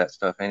addicted to that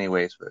stuff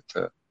anyways.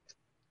 But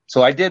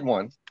so I did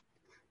one.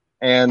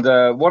 And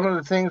one of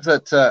the things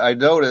that I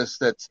noticed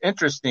that's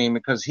interesting,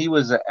 because he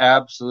was an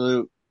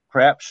absolute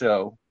crap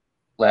show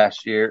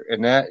last year,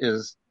 and that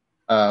is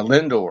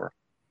Lindor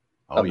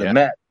of the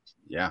Mets.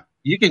 Yeah.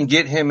 You can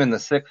get him in the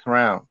 6th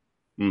round.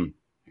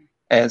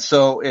 And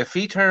so if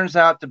he turns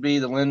out to be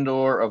the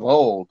Lindor of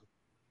old,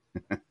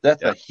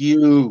 that's a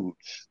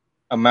huge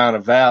amount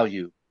of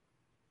value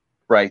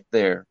right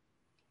there.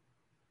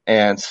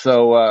 And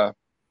so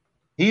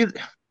he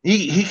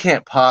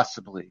can't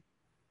possibly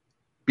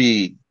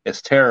be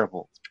as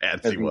terrible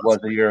as he was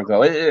a year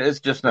ago. It's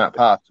just not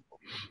possible.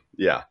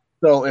 Yeah.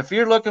 So if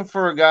you're looking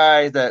for a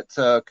guy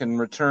that can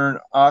return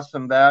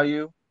awesome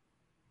value.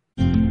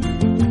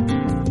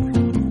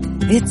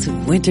 It's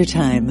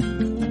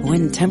wintertime.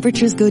 When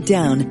temperatures go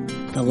down,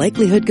 the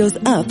likelihood goes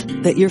up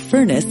that your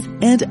furnace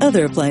and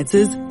other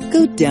appliances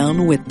go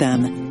down with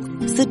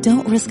them. So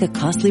don't risk a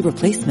costly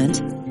replacement.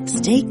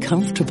 Stay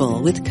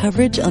comfortable with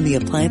coverage on the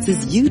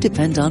appliances you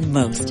depend on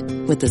most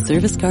with the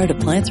Service Guard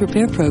Appliance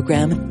Repair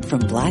Program from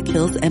Black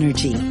Hills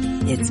Energy.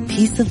 It's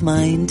peace of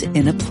mind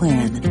in a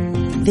plan.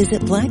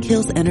 Visit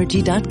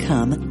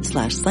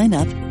blackhillsenergy.com/sign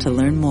up to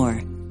learn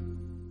more.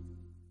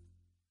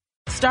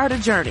 Start a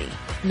journey,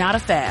 not a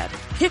fad.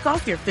 Kick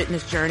off your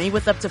fitness journey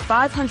with up to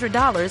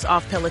 $500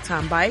 off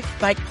Peloton Bike,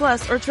 Bike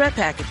Plus, or Tread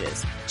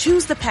packages.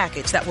 Choose the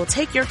package that will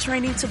take your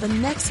training to the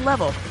next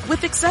level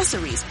with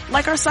accessories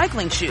like our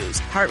cycling shoes,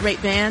 heart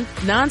rate band,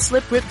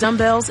 non-slip grip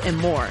dumbbells, and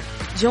more.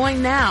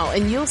 Join now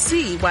and you'll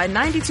see why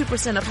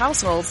 92% of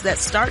households that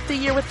start the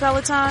year with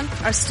Peloton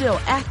are still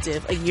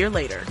active a year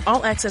later.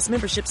 All access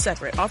membership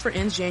separate. Offer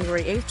ends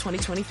January 8th,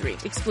 2023.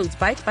 Excludes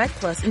Bike, Bike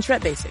Plus, and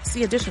Tread Basics.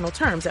 See additional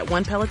terms at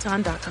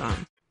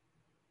onepeloton.com.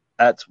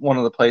 That's one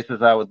of the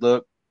places I would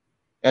look.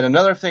 And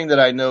another thing that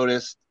I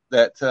noticed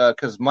that,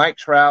 cause Mike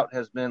Trout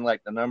has been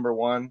like the number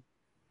 1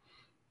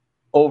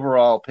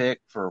 overall pick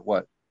for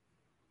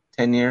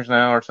 10 years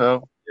now or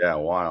so. Yeah.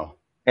 Wow.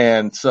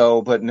 And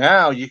so, but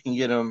now you can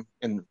get him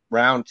in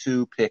round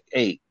 2, pick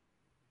 8.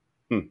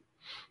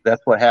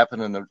 That's what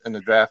happened in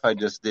the draft I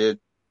just did.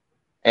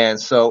 And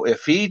so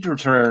if he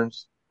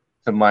returns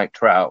to Mike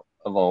Trout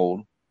of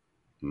old,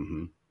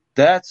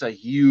 that's a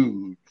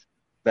huge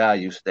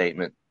value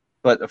statement.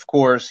 But of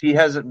course, he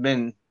hasn't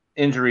been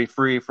injury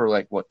free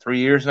for 3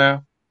 years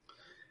now.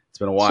 It's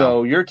been a while.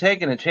 So you're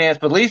taking a chance,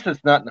 but at least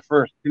it's not in the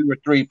first 2 or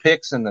 3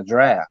 picks in the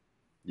draft.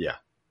 Yeah.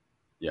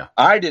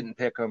 I didn't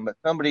pick him, but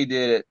somebody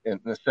did it in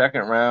the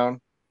second round.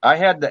 I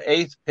had the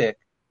 8th pick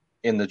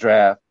in the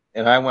draft,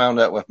 and I wound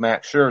up with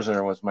Max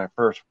Scherzer was my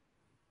first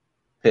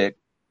pick.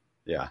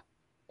 Yeah.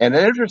 And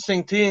the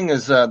interesting thing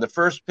is the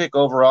first pick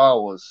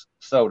overall was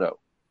Soto.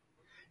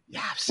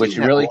 Yeah, which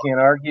you really can't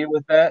argue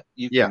with that.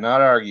 You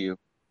cannot argue.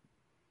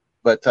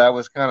 But I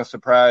was kind of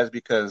surprised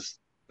because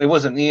it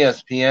was an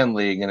ESPN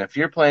league, and if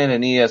you're playing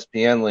an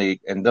ESPN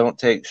league and don't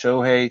take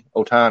Shohei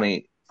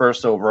Ohtani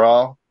first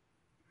overall,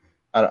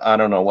 I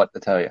don't know what to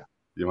tell you.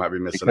 You might be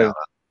missing out.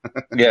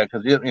 Yeah,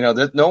 because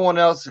there's no one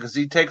else, because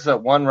he takes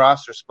up one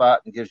roster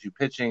spot and gives you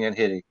pitching and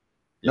hitting.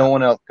 Yeah. No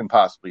one else can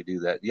possibly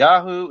do that.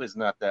 Yahoo is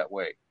not that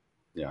way.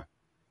 Yeah.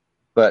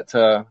 But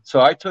so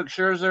I took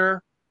Scherzer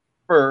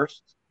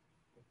first.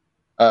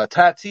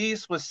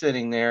 Tatis was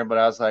sitting there, but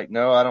I was like,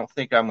 no, I don't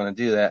think I'm going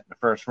to do that in the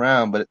first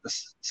round. But the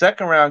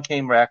second round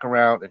came back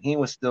around, and he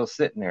was still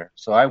sitting there.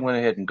 So I went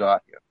ahead and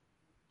got him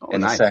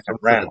in the second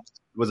round.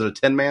 Was it a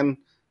 10-man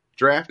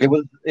draft? It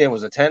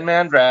was a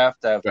 10-man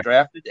draft. I've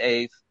drafted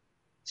 8th.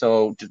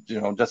 So,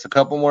 just a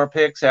couple more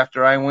picks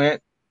after I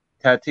went,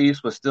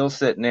 Tatis was still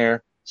sitting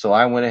there. So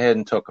I went ahead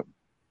and took him.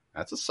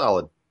 That's a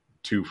solid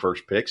 2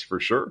 first picks for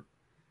sure.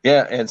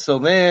 Yeah. And so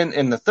then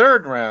in the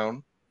third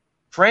round,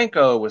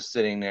 Franco was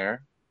sitting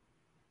there.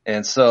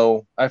 And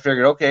so I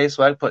figured, okay,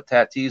 so I'd put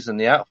Tatis in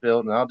the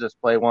outfield and I'll just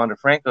play Wander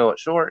Franco at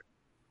short.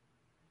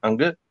 I'm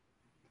good.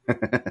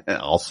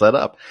 All set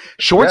up.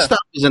 Shortstop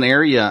is an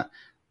area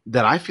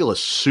that I feel is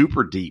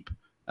super deep.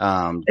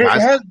 It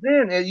has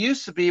been. It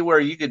used to be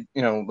where you could,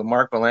 the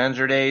Mark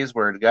Belanger days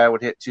where the guy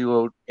would hit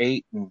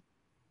 208 and,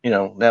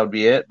 that would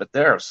be it. But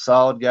there are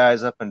solid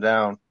guys up and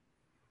down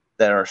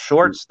that are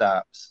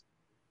shortstops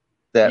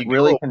that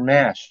really can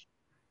mash.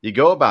 You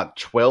go about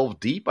 12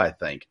 deep, I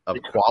think, of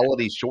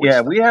quality shortstop.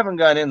 Yeah, we haven't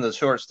got into the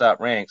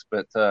shortstop ranks,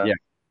 but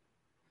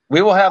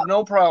we will have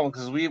no problem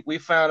because we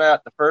found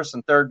out the first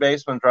and third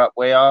baseman dropped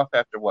way off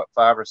after,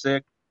 5 or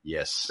 6?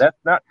 Yes. That's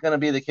not going to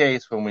be the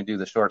case when we do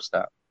the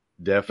shortstop.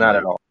 Definitely. Not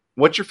at all.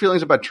 What's your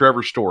feelings about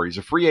Trevor Story? He's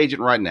a free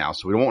agent right now,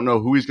 so we won't know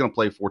who he's going to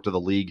play for till the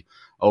league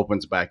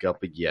opens back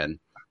up again.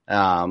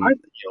 I'm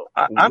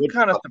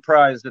kind of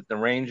surprised that the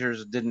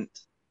Rangers didn't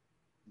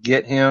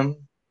get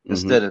him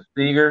instead of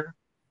Seager.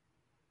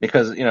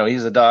 Because,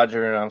 he's a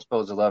Dodger and I'm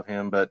supposed to love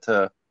him, but,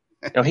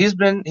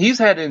 he's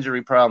had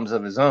injury problems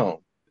of his own.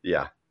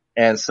 Yeah.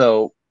 And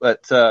so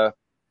I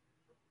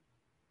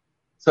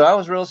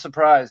was real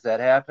surprised that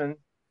happened.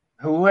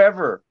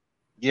 Whoever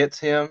gets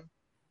him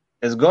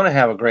is going to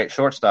have a great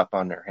shortstop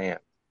on their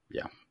hands.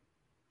 Yeah.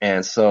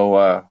 And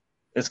so,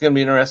 it's going to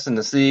be interesting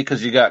to see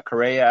because you got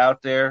Correa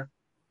out there.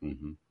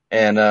 Mm-hmm.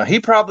 And, he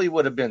probably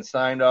would have been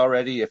signed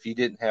already if you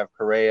didn't have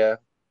Correa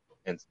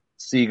and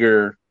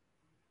Seager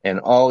and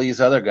all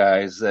these other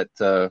guys that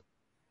are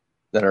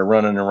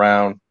running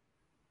around.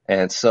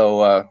 And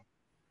so,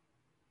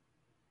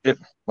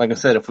 like I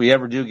said, if we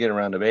ever do get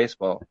around to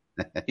baseball,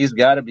 he's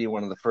got to be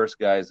one of the first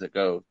guys that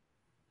goes.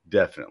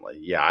 Definitely.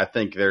 Yeah. I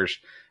think there's,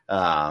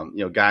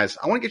 guys,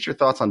 I want to get your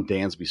thoughts on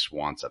Dansby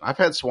Swanson. I've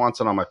had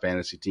Swanson on my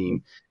fantasy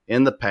team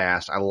in the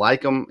past. I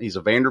like him. He's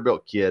a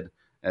Vanderbilt kid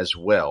as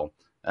well.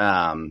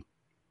 I've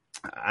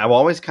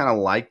always kind of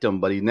liked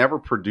him, but he never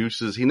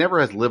produces. He never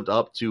has lived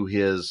up to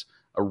his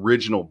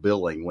original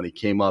billing when he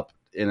came up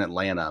in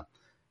Atlanta.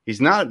 He's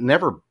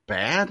never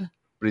bad,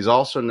 but he's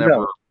also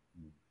never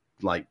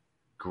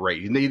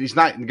great. He's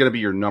not going to be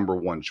your number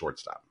one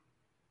shortstop.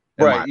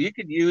 Right. You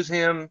could use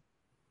him.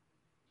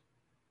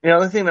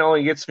 The thing that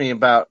only gets me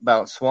about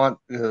Swan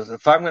is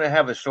if I'm going to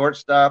have a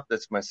shortstop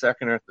that's my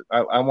second or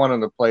I want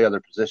him to play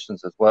other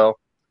positions as well.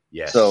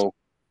 Yes. So,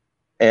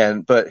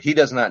 but he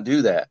does not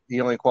do that.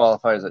 He only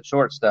qualifies at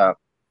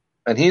shortstop.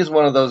 And he's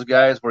one of those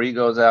guys where he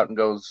goes out and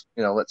goes,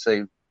 let's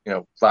say,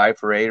 5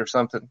 for 8 or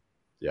something.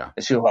 Yeah.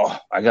 And she'll,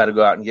 I got to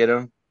go out and get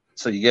him.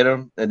 So you get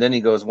him, and then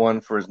he goes 1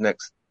 for his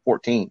next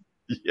 14.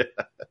 Yeah.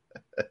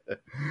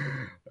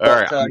 All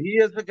right. He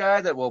is the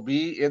guy that will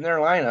be in their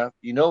lineup.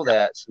 You know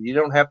that. So you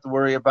don't have to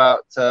worry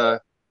about,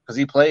 because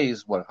he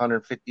plays,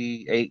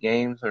 158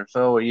 games or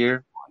so a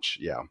year?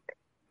 Yeah.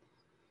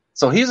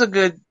 So he's a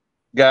good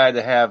guy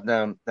to have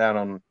down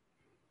on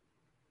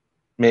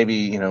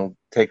maybe,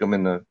 take him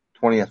in the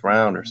 20th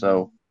round or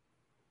so.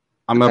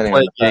 I'm going to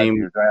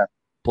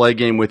play a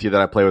game with you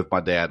that I play with my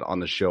dad on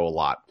the show a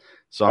lot.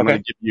 So I'm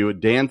going to give you a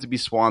Dansby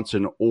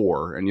Swanson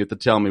and you have to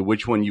tell me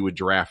which one you would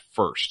draft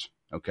first.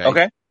 Okay.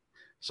 Okay.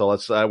 So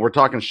we're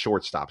talking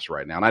shortstops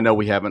right now. And I know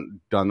we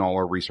haven't done all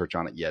our research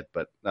on it yet,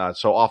 but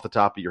so off the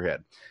top of your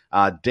head,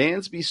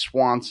 Dansby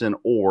Swanson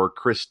or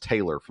Chris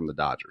Taylor from the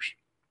Dodgers?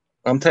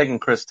 I'm taking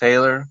Chris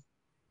Taylor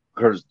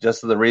because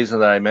just for the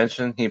reason that I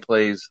mentioned, he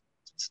plays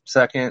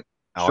second,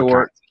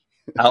 short,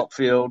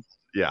 outfield,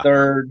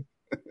 third,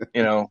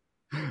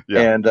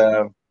 Yeah.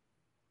 And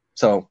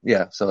so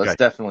it's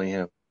definitely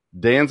him.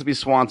 Dansby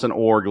Swanson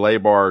or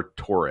Gleyber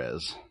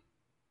Torres?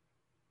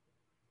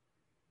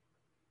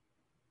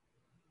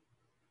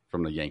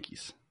 from the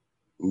Yankees?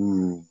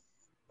 Ooh,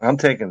 I'm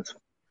going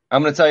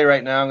to tell you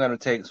right now, I'm going to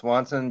take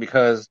Swanson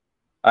because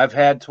I've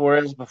had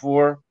Torres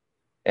before,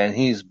 and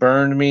he's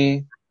burned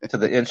me to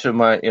the inch of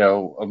my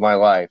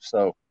life.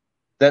 So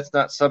that's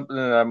not something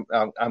that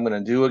I'm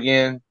going to do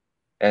again.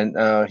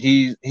 And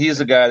he's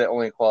a guy that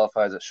only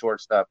qualifies at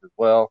shortstop as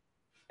well.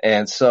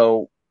 And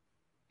so,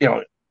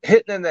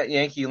 hitting in that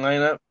Yankee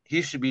lineup,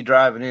 he should be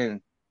driving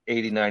in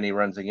 80, 90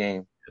 runs a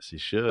game. Yes, he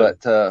should.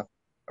 But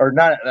or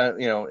not,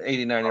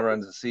 80, 90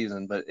 runs a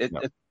season. But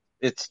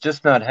it's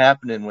just not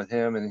happening with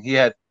him. And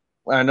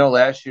I know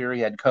last year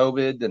he had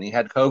COVID, and he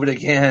had COVID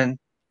again,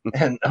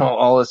 and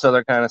all this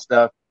other kind of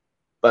stuff.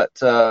 But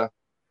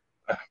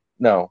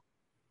no,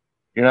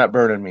 you're not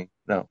burning me.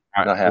 No,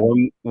 right, not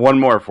happening. One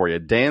more for you.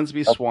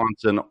 Dansby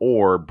Swanson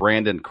or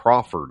Brandon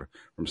Crawford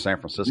from San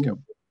Francisco?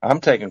 I'm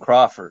taking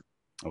Crawford.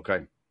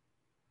 Okay.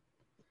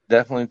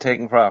 Definitely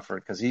taking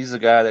Crawford because he's the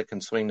guy that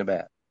can swing the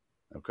bat.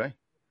 Okay.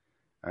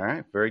 All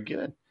right. Very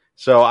good.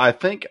 So I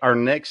think our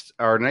next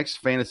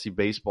fantasy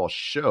baseball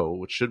show,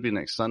 which should be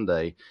next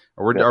Sunday,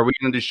 are we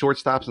going to do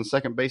shortstops and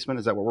second baseman?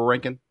 Is that what we're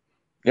ranking?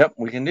 Yep,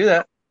 we can do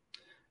that.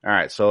 All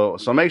right. So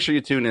make sure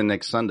you tune in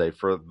next Sunday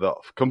for the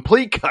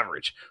complete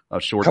coverage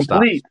of shortstops.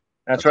 Complete.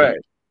 That's right.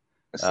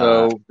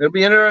 So it'll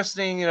be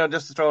interesting,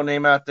 just to throw a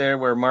name out there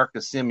where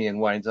Marcus Semien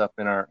winds up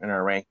in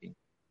our ranking.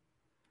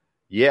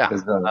 Yeah.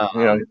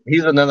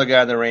 He's another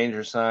guy the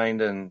Rangers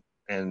signed,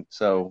 and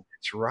so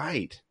that's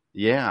right.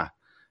 Yeah.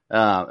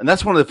 And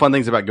that's one of the fun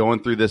things about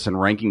going through this and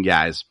ranking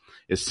guys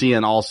is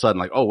seeing all of a sudden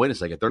like, oh, wait a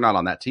second, they're not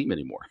on that team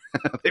anymore.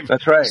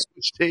 That's right.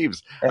 Switched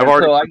teams.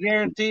 So I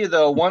guarantee you,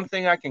 though, one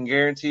thing I can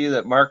guarantee you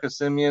that Marcus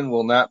Semien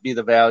will not be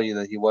the value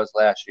that he was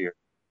last year.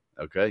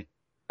 Okay.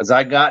 Because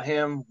I got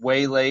him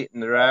way late in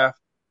the draft,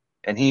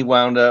 and he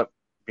wound up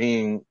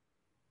being,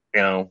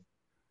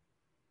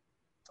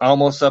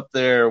 almost up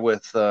there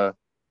with,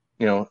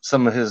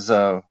 some of his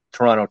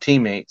Toronto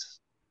teammates.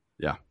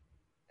 Yeah.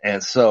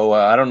 And so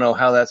I don't know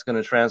how that's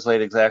going to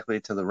translate exactly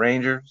to the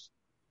Rangers.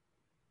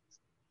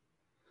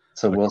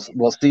 So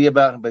we'll see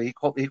about him, but he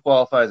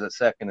qualifies at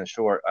second and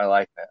short. I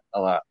like that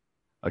a lot.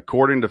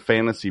 According to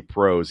Fantasy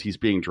Pros, he's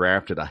being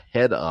drafted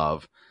ahead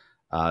of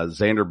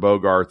Xander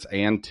Bogaerts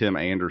and Tim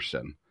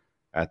Anderson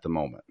at the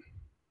moment.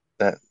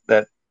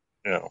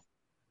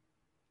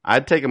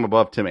 I'd take him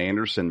above Tim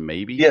Anderson,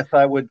 maybe. Yes,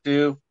 I would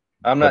too.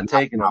 I'm not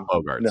taking him.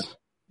 Bogaerts. No,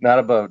 not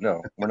above.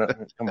 No, we're not.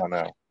 Come on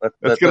now.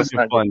 That's going to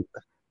be fun.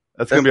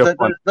 That's going to be a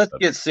fun. Let's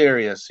get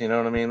serious. You know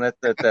what I mean?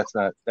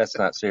 That's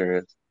not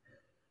serious.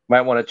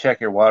 Might want to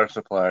check your water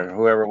supply or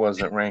whoever it was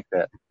that ranked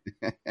that.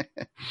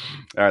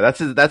 All right, that's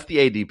the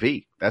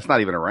ADP. That's not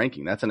even a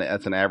ranking. That's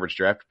an average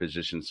draft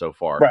position so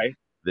far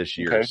this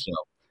year. Okay. So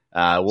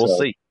we'll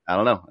see. I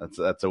don't know.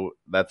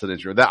 That's an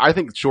interesting. I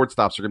think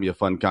shortstops are going to be a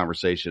fun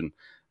conversation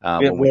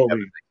when we have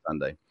it next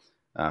Sunday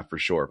for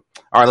sure.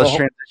 All right, let's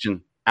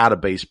transition out of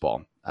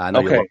baseball. I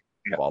know you love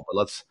baseball,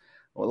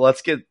 but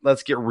let's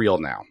get real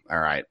now. All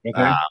right,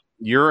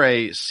 you're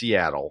a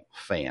Seattle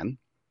fan,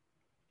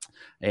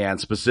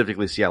 and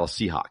specifically Seattle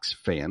Seahawks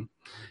fan,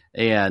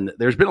 and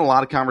there's been a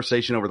lot of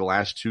conversation over the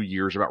last 2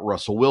 years about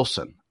Russell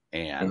Wilson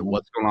and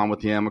what's going on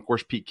with him. Of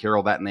course, Pete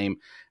Carroll, that name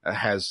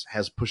has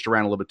pushed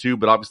around a little bit too,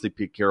 but obviously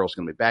Pete Carroll's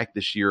going to be back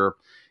this year.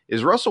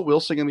 Is Russell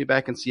Wilson going to be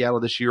back in Seattle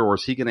this year, or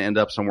is he going to end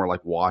up somewhere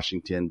like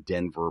Washington,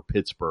 Denver,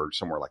 Pittsburgh,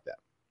 somewhere like that?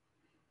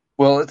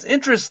 Well, it's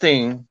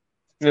interesting,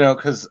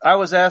 because I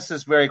was asked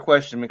this very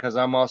question because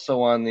I'm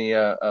also on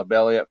the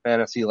Belly Up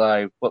Fantasy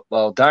Live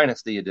Football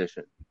Dynasty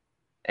Edition.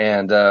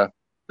 And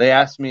they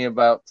asked me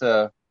about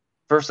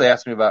first they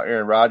asked me about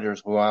Aaron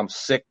Rodgers, who I'm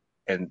sick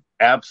and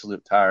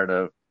absolute tired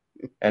of.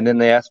 And then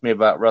they asked me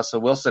about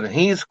Russell Wilson, and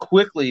he's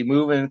quickly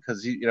moving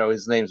because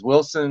his name's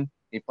Wilson.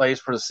 He plays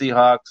for the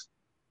Seahawks,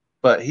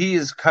 but he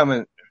is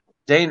coming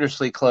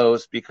dangerously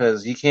close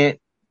because you can't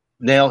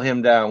nail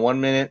him down.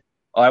 1 minute,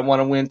 I want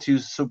to win 2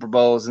 Super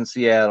Bowls in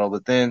Seattle,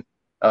 but then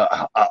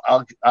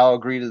I'll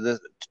agree to this,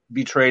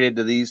 be traded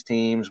to these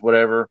teams,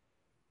 whatever.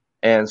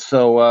 And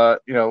so,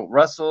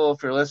 Russell,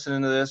 if you're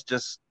listening to this,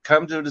 just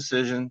come to a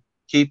decision,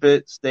 keep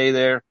it, stay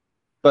there.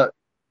 But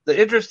the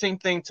interesting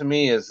thing to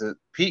me is that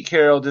Pete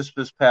Carroll just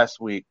this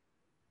past week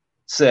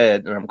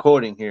said, and I'm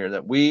quoting here,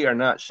 that we are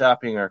not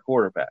shopping our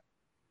quarterback.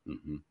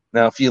 Mm-hmm.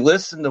 Now, if you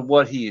listen to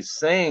what he is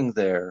saying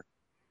there,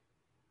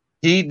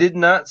 he did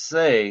not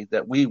say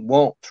that we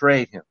won't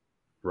trade him.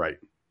 Right.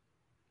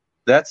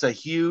 That's a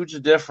huge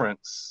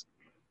difference.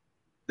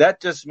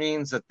 That just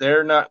means that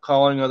they're not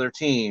calling other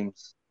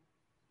teams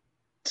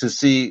to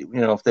see,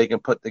 if they can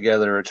put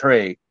together a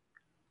trade.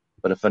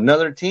 But if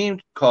another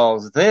team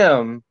calls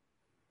them,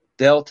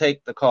 they'll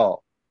take the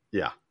call.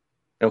 Yeah.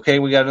 Okay,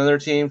 we got another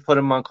team, put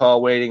them on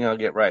call waiting, I'll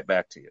get right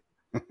back to you.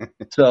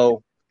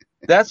 So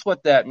that's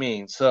what that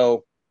means.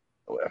 So,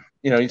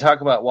 you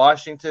talk about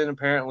Washington,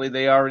 apparently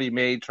they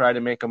already tried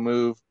to make a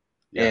move.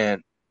 Yeah.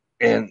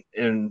 And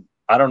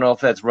I don't know if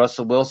that's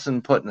Russell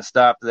Wilson putting a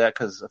stop to that,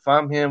 because if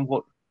I'm him,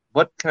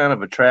 what kind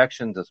of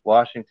attraction does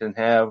Washington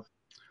have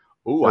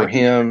for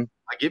him?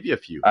 I give you a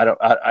few.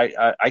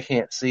 I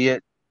can't see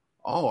it.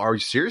 Oh, are you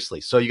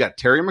seriously? So you got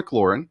Terry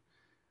McLaurin.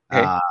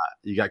 Okay.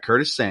 You got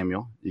Curtis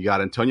Samuel. You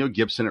got Antonio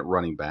Gibson at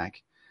running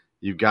back.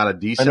 You've got a I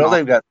decent know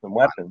they've got some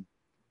weapons.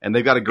 and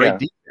they've got a great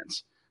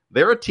defense.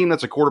 They're a team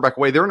that's a quarterback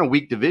away. They're in a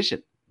weak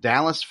division.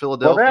 Dallas,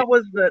 Philadelphia.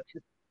 Well,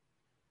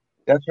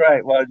 that's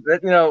right. Well,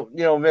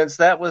 Vince,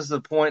 that was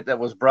the point that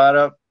was brought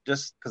up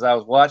just because I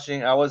was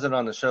watching. I wasn't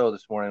on the show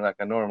this morning like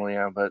I normally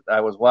am, but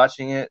I was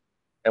watching it,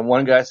 and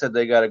one guy said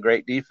they got a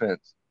great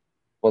defense.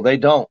 Well, they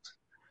don't.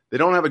 They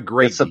don't have a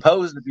great It's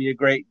supposed to be a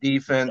great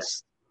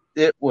defense.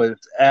 It was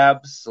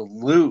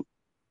absolute.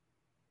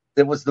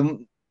 It was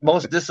the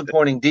most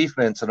disappointing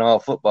defense in all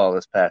of football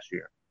this past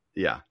year.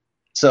 Yeah.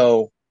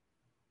 So,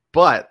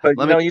 but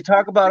you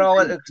talk about all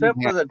it,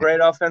 except for the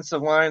great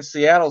offensive line.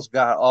 Seattle's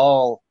got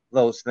all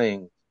those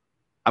things.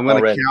 I'm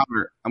going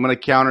to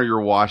counter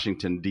your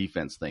Washington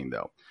defense thing,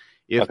 though.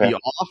 If the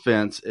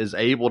offense is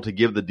able to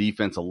give the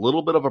defense a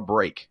little bit of a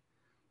break,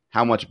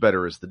 how much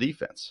better is the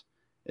defense?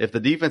 If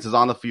the defense is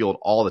on the field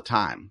all the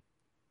time,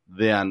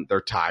 then they're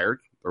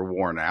tired, they're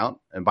worn out,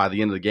 and by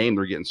the end of the game,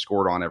 they're getting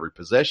scored on every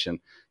possession,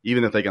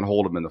 even if they can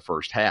hold them in the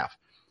first half.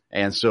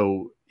 And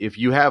so if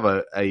you have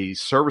a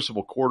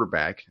serviceable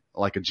quarterback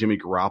like a Jimmy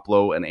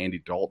Garoppolo and Andy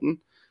Dalton,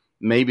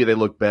 maybe they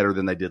look better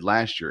than they did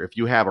last year. If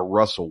you have a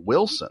Russell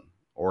Wilson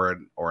or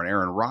an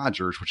Aaron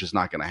Rodgers, which is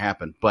not going to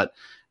happen, but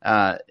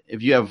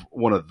if you have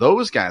one of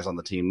those guys on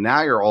the team,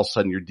 now you're all of a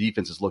sudden your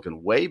defense is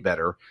looking way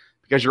better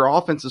because your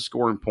offense is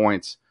scoring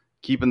points,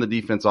 keeping the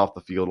defense off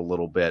the field a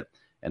little bit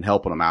and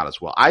helping them out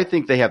as well. I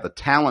think they have the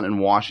talent in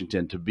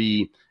Washington to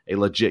be a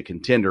legit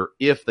contender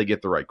if they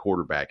get the right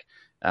quarterback.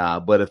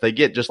 But if they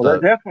get just they're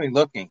definitely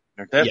looking.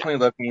 They're definitely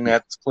looking.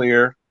 That's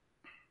clear.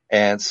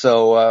 And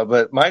so,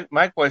 but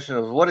my question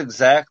is, what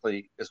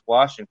exactly is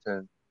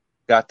Washington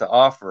got to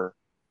offer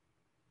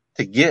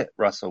to get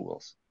Russell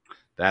Wilson?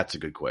 That's a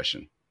good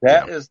question.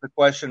 That is the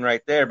question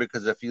right there,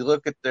 because if you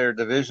look at their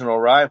divisional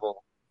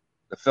rival,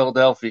 the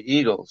Philadelphia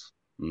Eagles,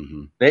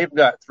 they've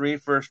got 3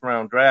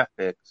 first-round draft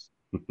picks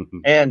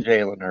and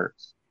Jalen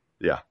Hurts.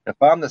 Yeah.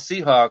 If I'm the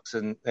Seahawks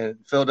and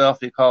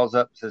Philadelphia calls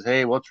up and says,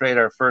 hey, we'll trade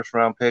our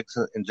first-round picks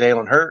and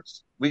Jalen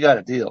Hurts, we got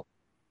a deal.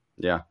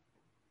 Yeah.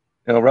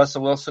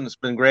 Russell Wilson, it's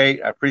been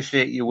great. I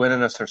appreciate you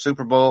winning us our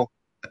Super Bowl,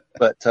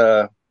 but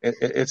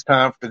it's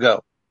time to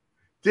go.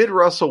 Did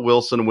Russell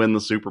Wilson win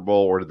the Super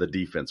Bowl, or did the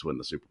defense win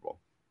the Super Bowl?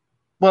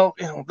 Well,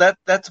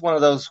 that's one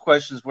of those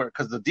questions where,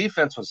 because the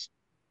defense was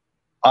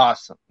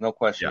awesome, no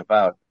question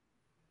about it.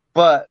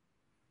 But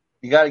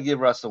you got to give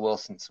Russell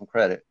Wilson some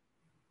credit,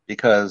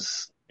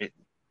 because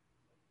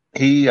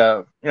he,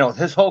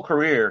 his whole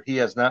career, he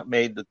has not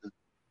made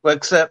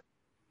except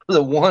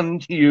the one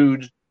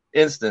huge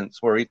instance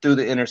where he threw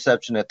the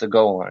interception at the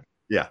goal line.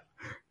 Yeah.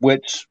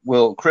 Which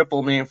will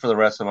cripple me for the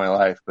rest of my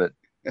life. But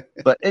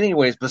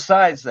anyways,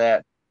 besides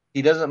that,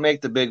 he doesn't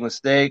make the big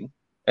mistake.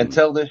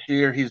 Until this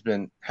year, he's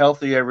been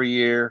healthy every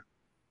year.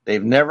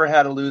 They've never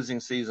had a losing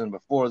season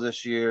before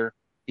this year.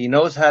 He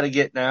knows how to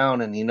get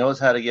down, and he knows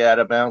how to get out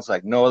of bounds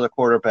like no other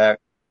quarterback.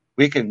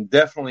 We can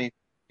definitely,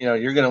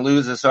 you're going to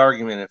lose this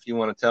argument if you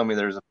want to tell me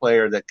there's a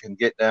player that can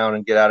get down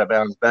and get out of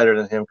bounds better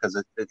than him,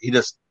 because he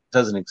just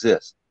doesn't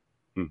exist.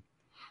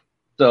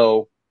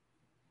 So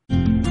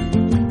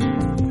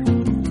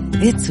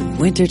it's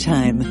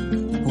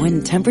wintertime.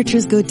 When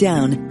temperatures go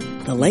down,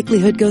 the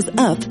likelihood goes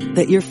up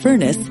that your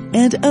furnace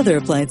and other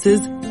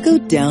appliances go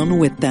down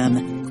with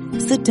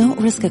them. So don't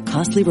risk a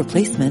costly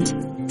replacement.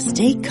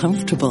 Stay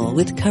comfortable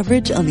with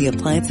coverage on the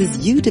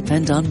appliances you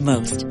depend on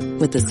most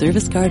with the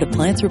Service Guard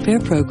Appliance Repair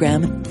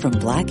Program from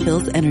Black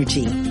Hills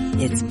Energy.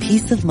 It's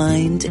peace of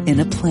mind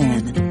in a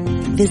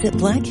plan. Visit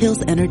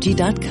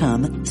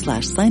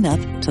blackhillsenergy.com/sign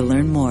up to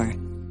learn more.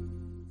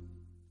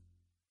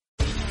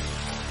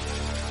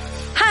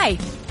 Hi,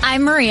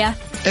 I'm Maria.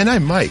 And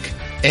I'm Mike.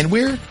 And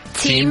we're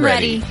Team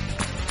Ready.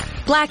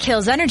 Black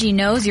Hills Energy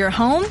knows your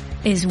home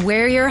is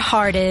where your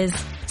heart is,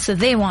 so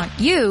they want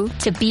you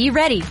to be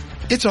ready.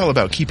 It's all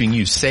about keeping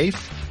you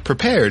safe,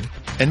 prepared,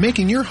 and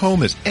making your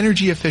home as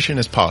energy efficient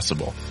as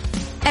possible.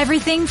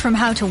 Everything from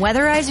how to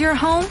weatherize your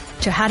home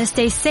to how to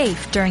stay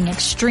safe during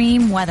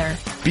extreme weather.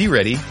 Be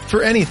ready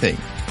for anything.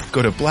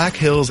 Go to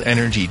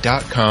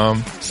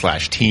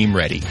blackhillsenergy.com/team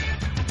ready.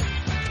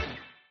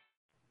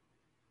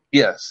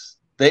 Yes.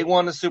 They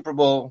won the Super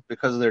Bowl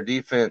because of their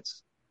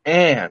defense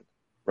and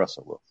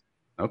Russell Wilson.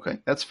 Okay,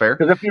 that's fair.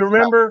 Because if you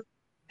remember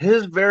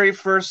his very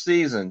first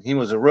season, he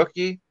was a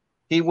rookie.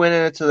 He went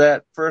into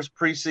that first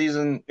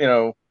preseason,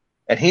 and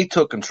he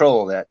took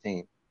control of that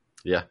team.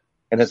 Yeah.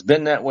 And it's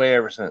been that way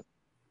ever since.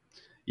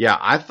 Yeah,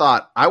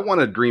 I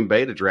wanted Green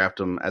Bay to draft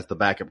him as the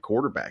backup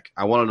quarterback.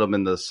 I wanted him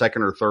in the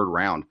 2nd or 3rd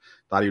round.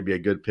 Thought he'd be a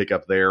good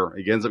pickup there.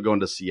 He ends up going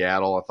to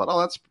Seattle. I thought,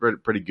 that's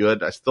pretty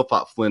good. I still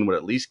thought Flynn would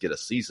at least get a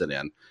season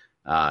in.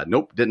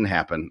 Nope, didn't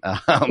happen.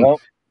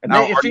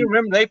 If you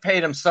remember, they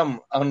paid him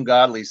some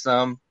ungodly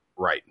sum.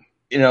 Right.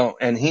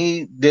 And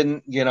he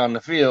didn't get on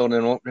the field,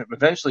 and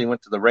eventually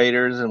went to the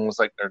Raiders and was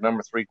like their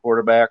number 3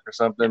 quarterback or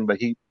something. But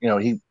he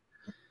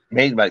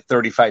made like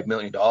 $35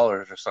 million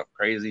or something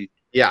crazy.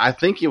 Yeah, I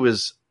think it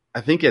was I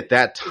think at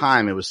that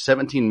time it was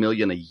 17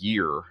 million a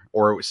year,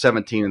 or it was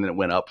 17 and then it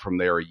went up from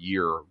there a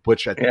year,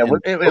 which it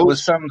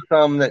was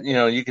some that,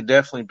 you could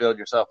definitely build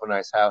yourself a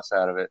nice house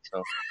out of it.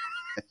 So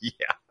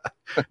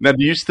yeah. Now,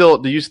 do you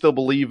still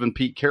believe in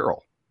Pete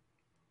Carroll?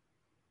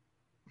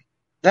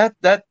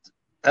 That's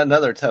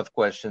another tough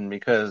question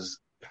because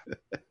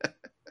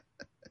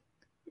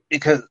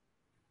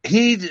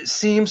he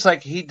seems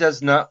like he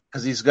does not,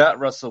 because he's got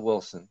Russell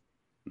Wilson.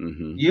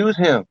 Mm-hmm. Use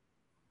him.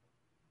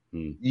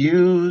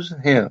 Use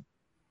him.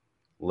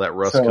 Let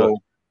Russ cook.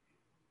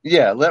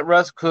 Yeah, let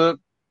Russ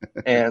cook.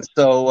 And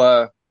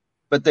so,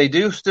 but they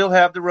do still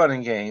have the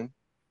running game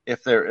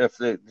if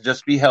they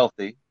just be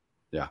healthy.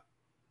 Yeah.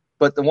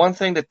 But the one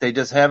thing that they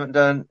just haven't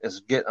done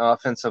is get an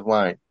offensive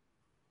line.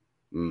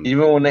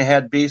 Even when they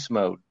had beast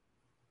mode,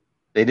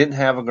 they didn't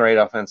have a great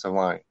offensive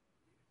line.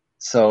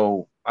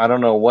 So I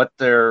don't know what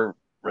their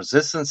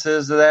resistance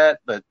is to that,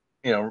 but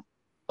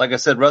like I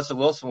said, Russell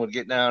Wilson would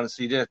get down, and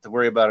so you didn't have to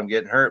worry about him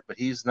getting hurt, but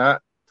he's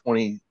not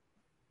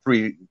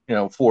 23,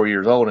 4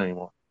 years old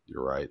anymore.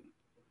 You're right.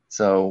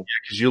 So,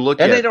 because you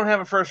look and they don't have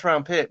a first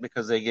round pick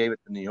because they gave it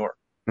to New York.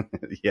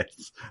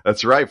 Yes,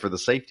 that's right, for the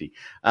safety.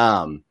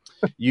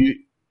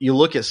 You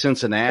look at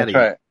Cincinnati,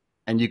 right,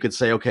 and you could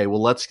say, okay,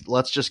 well, let's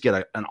just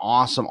get an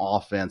awesome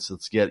offense.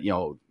 Let's get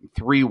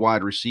 3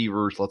 wide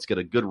receivers. Let's get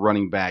a good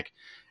running back,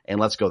 and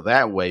let's go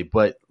that way.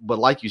 But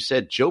like you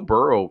said, Joe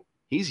Burrow,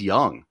 he's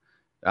young.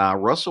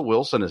 Russell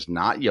Wilson is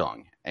not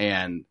young,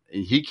 and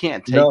he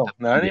can't take. No,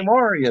 not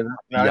anymore.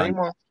 Not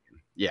anymore.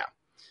 Yeah,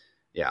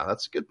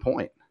 that's a good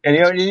point.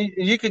 And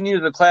you can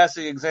use a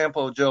classic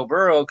example of Joe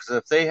Burrow, because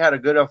if they had a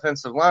good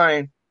offensive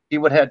line, he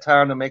would have had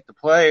time to make the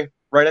play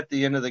right at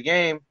the end of the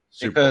game,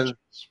 because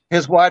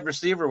his wide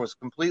receiver was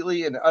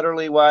completely and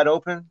utterly wide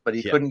open, but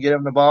he couldn't get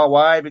him the ball.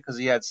 Why? Because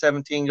he had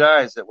 17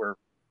 guys that were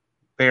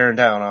bearing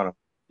down on him.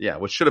 Yeah,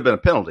 which should have been a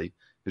penalty,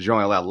 because you're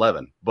only allowed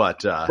 11.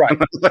 But right.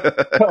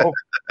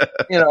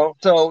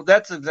 So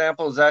that's an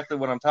example exactly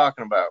what I'm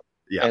talking about.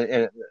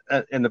 Yeah.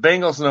 And the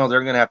Bengals know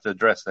they're going to have to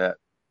address that.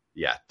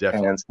 Yeah,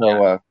 definitely. And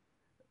so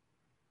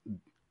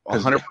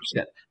 100%.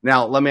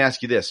 Now, let me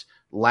ask you this.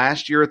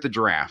 Last year at the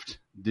draft,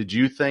 did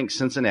you think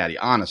Cincinnati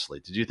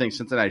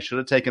should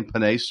have taken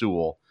Penei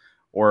Sewell,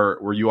 or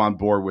were you on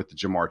board with the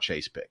Jamar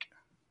Chase pick?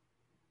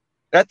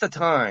 At the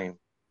time,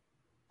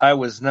 I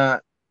was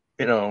not,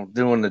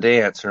 doing the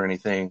dance or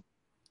anything,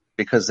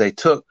 because they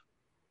took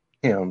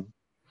him,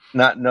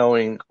 not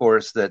knowing, of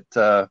course,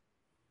 that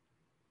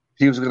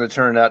he was going to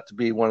turn out to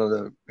be one of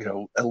the,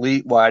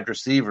 elite wide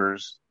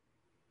receivers.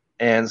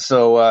 And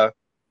so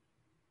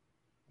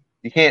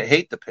you can't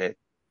hate the pick.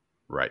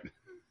 Right.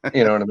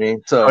 You know what I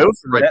mean? So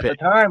at the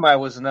time, I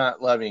was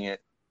not loving it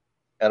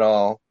at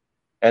all.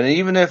 And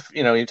even if,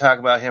 you talk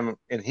about him,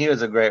 and he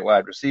is a great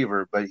wide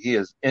receiver, but he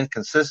is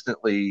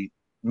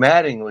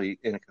maddeningly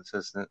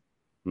inconsistent.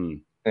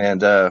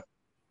 And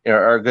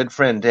our good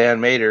friend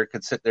Dan Mater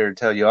could sit there and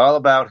tell you all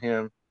about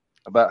him,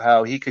 about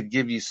how he could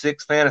give you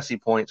 6 fantasy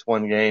points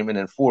one game and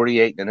then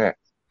 48 the next.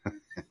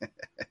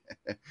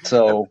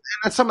 So,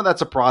 and some of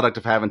that's a product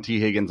of having T.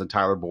 Higgins and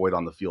Tyler Boyd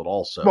on the field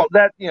also. Well,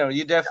 that,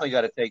 you definitely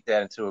got to take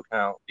that into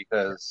account,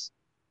 because,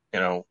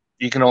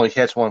 you can only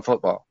catch one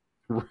football.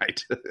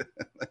 Right.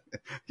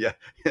 Yeah.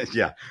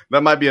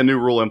 That might be a new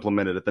rule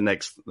implemented at the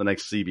next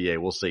CBA.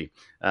 We'll see.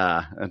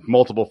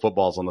 Multiple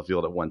footballs on the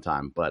field at one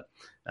time, but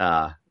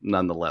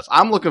nonetheless,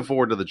 I'm looking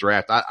forward to the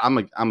draft.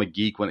 I'm a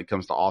geek when it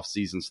comes to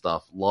off-season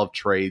stuff. Love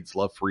trades,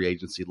 love free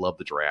agency, love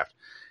the draft.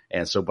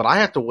 And so, but I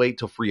have to wait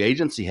till free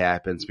agency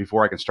happens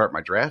before I can start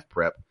my draft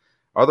prep.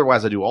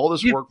 Otherwise, I do all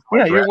this work.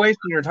 Yeah, you're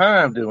wasting your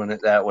time doing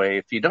it that way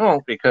if you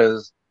don't,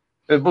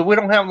 but we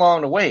don't have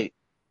long to wait,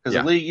 because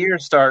the league year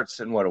starts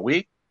in a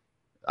week?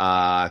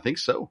 I think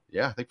so.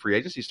 Yeah, I think free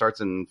agency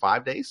starts in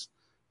 5 days.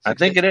 I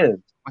think it is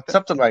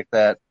something like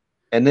that.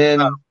 And then,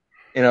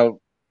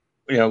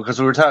 because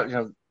we were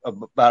talking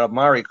about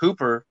Amari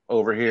Cooper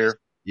over here.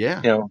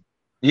 Yeah,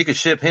 you could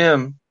ship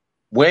him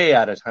way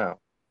out of town,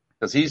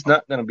 because he's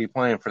not going to be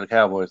playing for the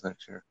Cowboys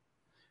next year.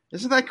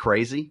 Isn't that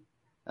crazy?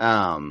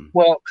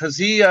 Well, because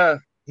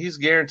he's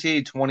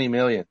guaranteed $20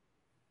 million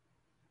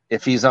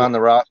if he's on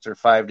the roster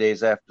 5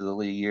 days after the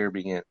league year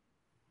begins,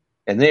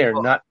 and they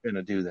are not going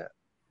to do that.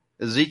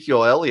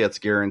 Ezekiel Elliott's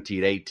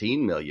guaranteed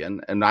 $18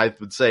 million, and I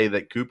would say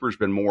that Cooper's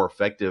been more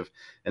effective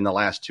in the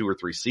last 2 or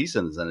 3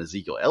 seasons than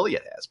Ezekiel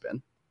Elliott has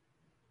been.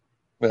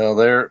 Well,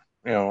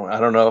 I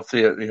don't know if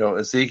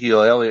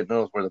Ezekiel Elliott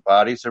knows where the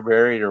bodies are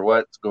buried or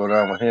what's going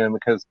on with him,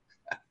 because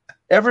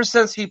ever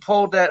since he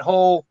pulled that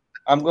whole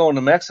 "I'm going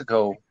to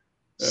Mexico"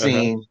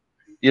 scene,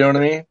 you know what I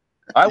mean?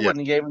 I wouldn't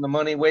have gave him the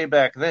money way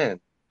back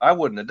then. I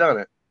wouldn't have done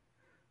it.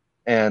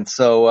 And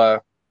so,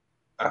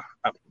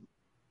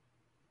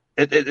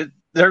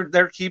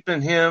 they're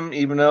keeping him,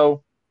 even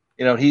though,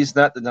 he's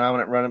not the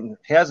dominant runner.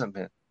 He hasn't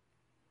been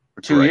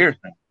for 2 years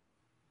now.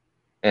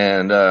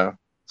 And,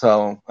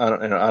 so I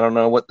don't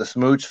know what the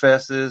smooch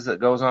fest is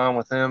that goes on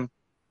with him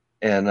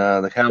and,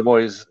 the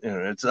Cowboys.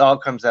 It all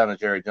comes down to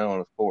Jerry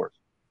Jones, of course.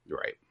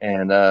 Right.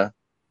 And,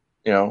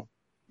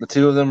 the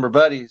two of them are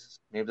buddies.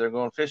 Maybe they're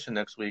going fishing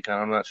next week.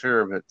 I'm not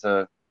sure,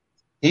 but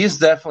he's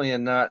definitely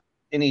in not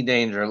any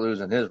danger of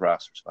losing his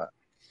roster spot.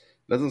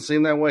 Doesn't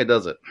seem that way,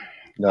 does it?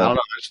 No. I don't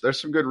know.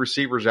 There's some good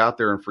receivers out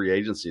there in free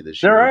agency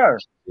this year. There are.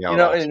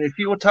 Yeah, And if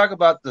you would talk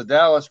about the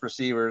Dallas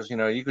receivers,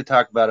 you could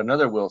talk about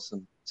another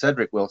Wilson,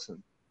 Cedric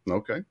Wilson.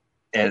 Okay.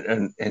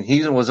 And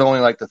he was only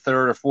like the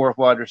third or fourth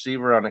wide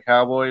receiver on the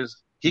Cowboys.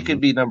 He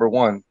could be number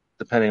one,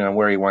 depending on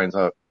where he winds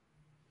up.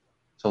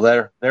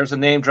 So there's a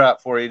name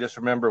drop for you. Just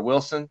remember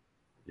Wilson.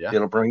 Yeah.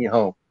 It'll bring you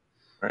home.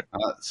 Right.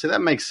 See,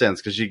 that makes sense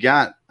because you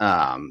got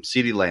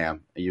CeeDee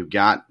Lamb and you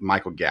got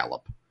Michael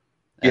Gallup.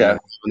 Yeah.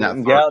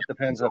 And Gallup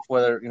depends on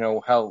whether,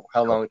 how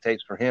long it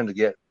takes for him to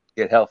get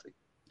healthy.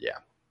 Yeah,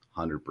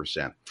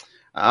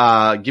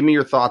 100%. Give me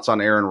your thoughts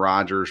on Aaron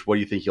Rodgers. What do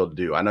you think he'll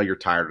do? I know you're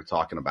tired of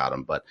talking about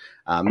him, but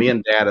me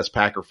and Dad, as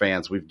Packer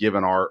fans, we've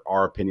given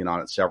our opinion on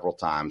it several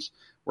times.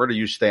 Where do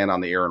you stand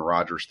on the Aaron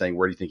Rodgers thing?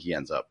 Where do you think he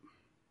ends up?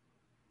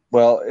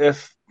 Well,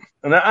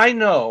 and I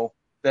know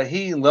that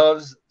he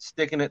loves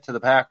sticking it to the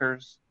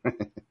Packers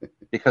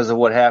because of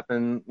what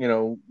happened,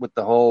 with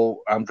the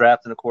whole I'm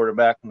drafting a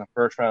quarterback in the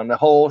first round, the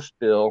whole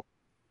spiel.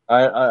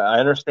 I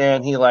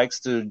understand he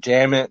likes to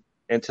jam it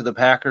into the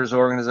Packers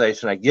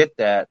organization. I get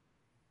that.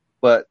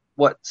 But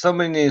what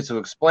somebody needs to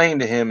explain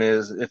to him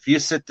is if you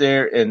sit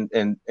there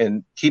and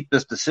keep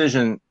this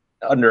decision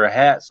under a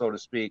hat, so to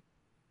speak,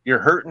 you're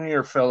hurting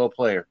your fellow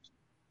players.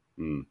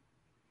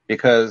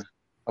 Because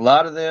a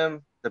lot of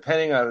them,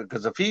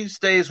 because if he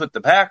stays with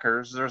the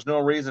Packers, there's no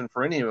reason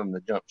for any of them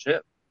to jump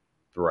ship.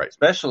 Right.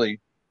 Especially,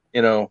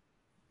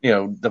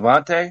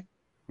 Devontae.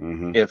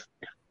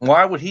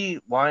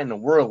 Why in the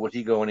world would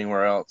he go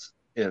anywhere else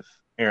if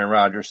Aaron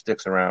Rodgers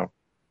sticks around?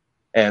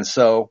 And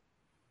so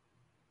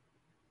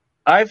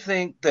I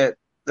think that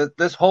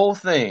this whole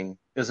thing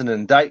is an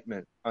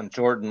indictment on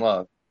Jordan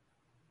Love.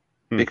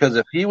 Because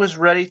if he was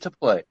ready to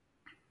play,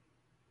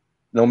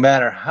 no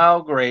matter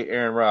how great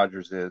Aaron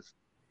Rodgers is,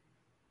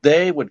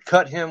 they would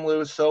cut him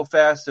loose so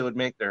fast it would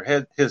make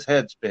his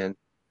head spin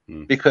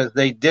because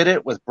they did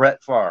it with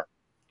Brett Favre.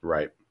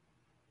 Right.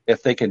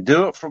 If they can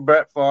do it for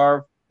Brett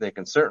Favre, they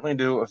can certainly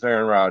do it with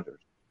Aaron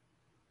Rodgers.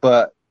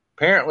 But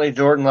apparently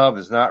Jordan Love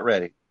is not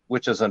ready,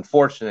 which is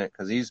unfortunate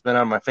because he's been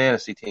on my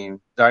fantasy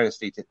team,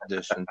 Dynasty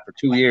Edition, for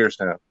 2 years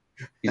now.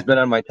 He's been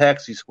on my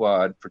taxi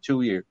squad for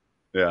 2 years.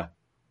 Yeah.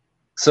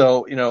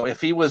 So, if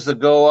he was to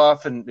go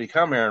off and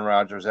become Aaron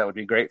Rodgers, that would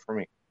be great for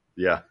me.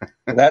 Yeah.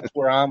 That's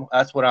what I'm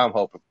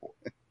hoping for.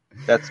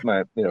 That's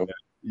my,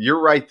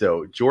 You're right,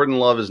 though. Jordan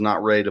Love is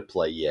not ready to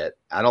play yet.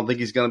 I don't think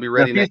he's going to be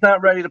ready. If he's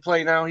not ready to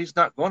play now, he's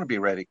not going to be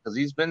ready because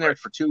he's been there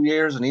for 2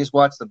 years and he's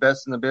watched the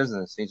best in the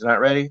business. He's not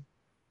ready.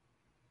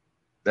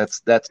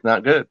 That's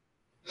not good.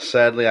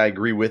 Sadly, I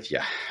agree with you.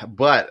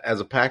 But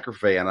as a Packer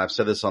fan, I've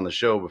said this on the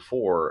show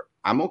before,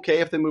 I'm okay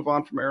if they move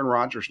on from Aaron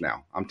Rodgers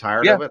now. I'm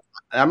tired of it.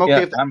 I'm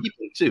okay if they keep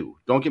him too.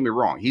 Don't get me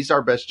wrong. He's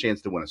our best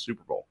chance to win a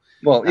Super Bowl.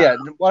 Well,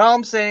 what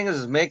I'm saying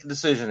is make a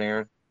decision,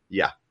 Aaron.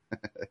 Yeah.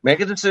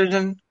 Make a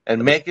decision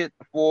and make it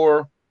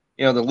before,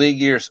 the league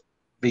year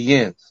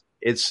begins.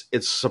 It's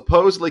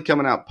supposedly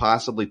coming out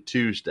possibly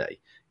Tuesday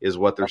is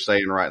what they're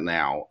saying right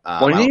now.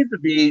 Well, it needs to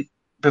be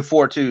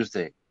before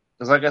Tuesday.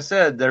 Because like I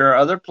said, there are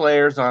other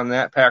players on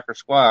that Packer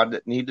squad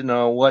that need to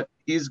know what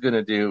he's going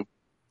to do.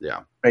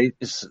 Yeah. Right?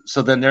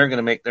 So then they're going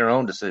to make their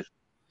own decision.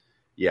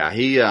 Yeah,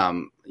 he, I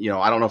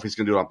don't know if he's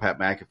going to do it on Pat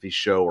McAfee's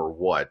show or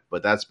what,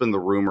 but that's been the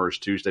rumors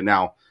Tuesday.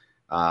 Now,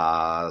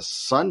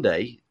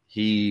 Sunday,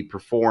 he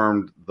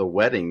performed the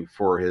wedding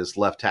for his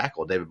left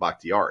tackle, David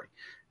Bakhtiari.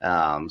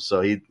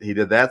 So he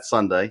did that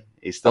Sunday.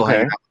 He's still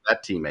hanging out with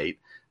that teammate.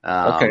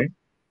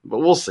 But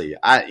we'll see.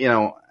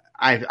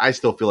 I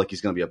still feel like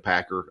he's going to be a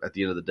Packer at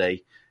the end of the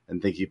day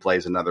and think he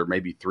plays another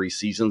maybe 3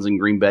 seasons in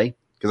Green Bay.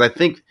 Because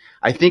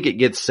I think it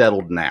gets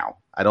settled now.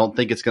 I don't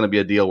think it's going to be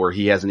a deal where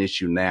he has an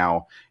issue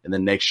now and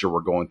then next year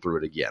we're going through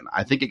it again.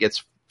 I think it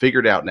gets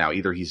figured out now.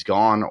 Either he's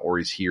gone or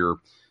he's here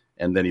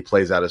and then he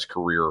plays out his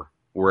career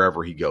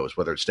wherever he goes,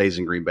 whether it stays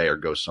in Green Bay or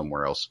goes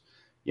somewhere else.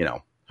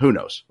 Who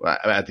knows?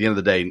 At the end of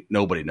the day,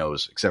 nobody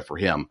knows except for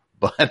him.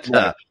 But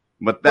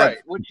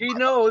which he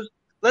knows.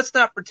 Let's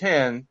not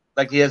pretend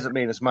like he hasn't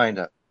made his mind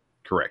up.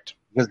 Correct.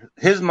 Because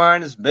his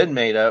mind has been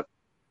made up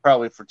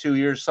probably for 2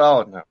 years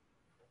solid now.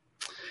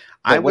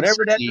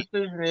 Whatever that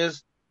decision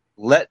is,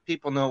 let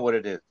people know what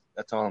it is.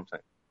 That's all I'm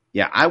saying.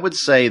 Yeah, I would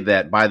say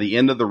that by the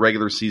end of the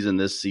regular season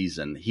this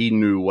season, he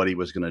knew what he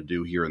was going to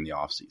do here in the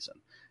offseason.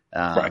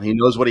 He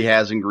knows what he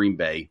has in Green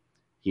Bay.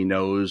 He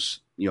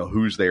knows,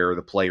 who's there,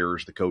 the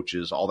players, the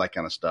coaches, all that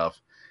kind of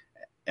stuff.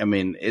 I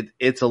mean,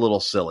 it's a little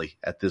silly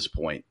at this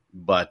point,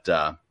 but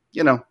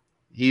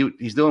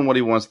he's doing what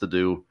he wants to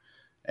do,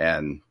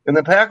 and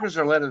the Packers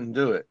are letting him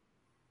do it.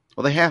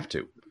 Well, they have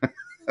to.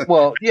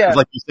 Well, yeah,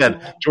 like you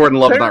said, Jordan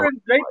Love's not.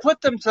 They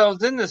put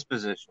themselves in this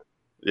position.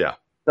 Yeah,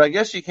 so I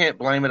guess you can't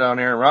blame it on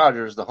Aaron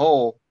Rodgers. The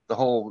whole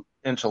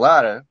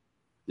enchilada,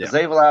 because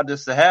they've allowed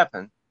this to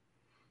happen.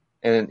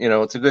 And,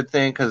 it's a good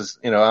thing because,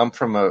 I'm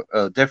from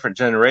a different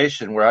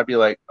generation where I'd be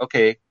like,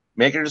 okay,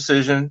 make a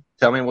decision.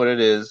 Tell me what it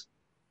is.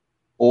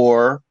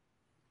 Or,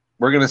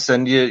 we're going to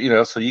send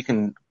you, so you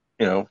can,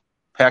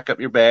 pack up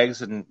your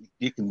bags and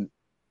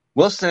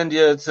we'll send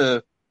you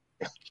to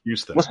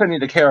Houston. We'll send you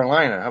to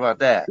Carolina. How about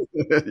that?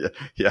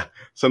 Yeah.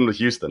 Send them to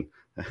Houston.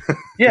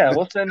 Yeah.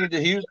 We'll send you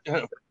to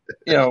Houston.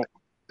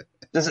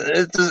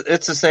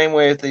 It's the same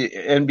way at the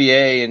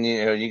NBA, and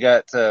you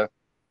got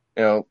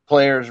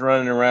players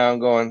running around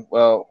going,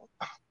 well,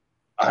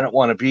 I don't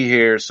want to be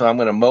here, so I'm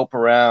going to mope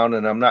around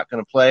and I'm not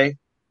going to play.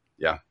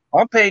 Yeah,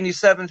 I'm paying you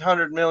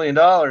 $700 million.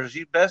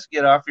 You best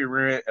get off your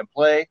rear and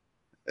play,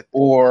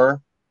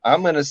 or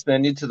I'm going to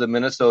send you to the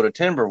Minnesota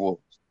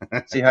Timberwolves.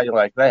 See how you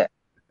like that.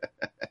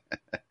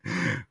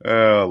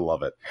 Oh,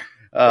 love it.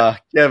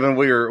 Kevin,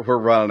 we're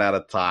running out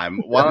of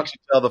time. Why don't you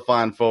tell the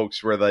fine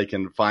folks where they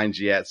can find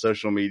you at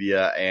social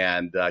media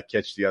and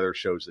catch the other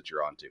shows that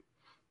you're on to?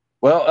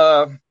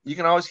 Well, you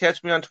can always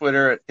catch me on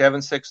Twitter at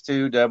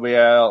Kevin62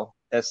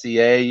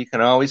 WLSEA. You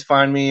can always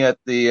find me at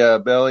the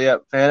Belly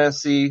Up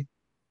Fantasy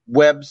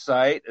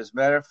website. As a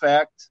matter of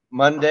fact,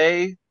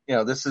 Monday,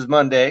 this is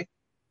Monday.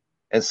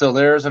 And so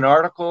there's an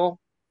article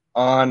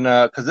on,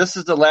 cause this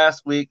is the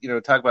last week,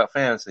 talk about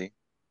fantasy,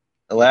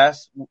 the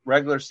last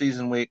regular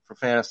season week for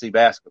fantasy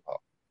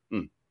basketball.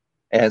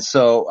 And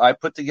so I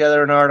put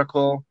together an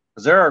article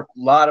because there are a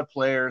lot of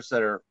players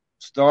that are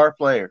star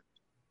players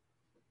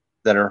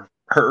that are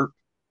hurt.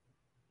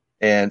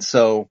 And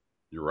so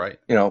you're right.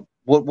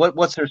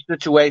 What's their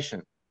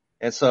situation?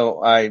 And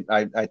so I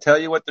tell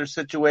you what their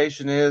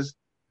situation is,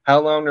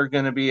 how long they're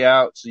going to be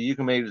out, so you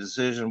can make a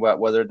decision about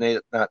whether they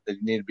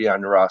need to be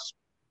on the roster.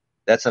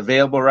 That's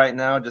available right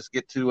now. Just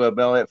get to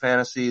Belly Up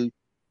Fantasy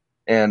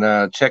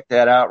and check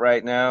that out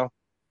right now.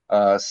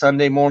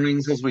 Sunday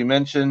mornings, as we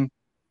mentioned,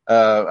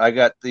 I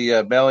got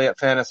the Belly Up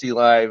Fantasy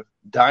Live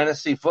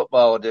Dynasty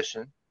Football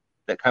Edition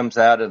that comes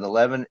out at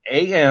 11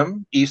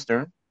 a.m.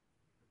 Eastern.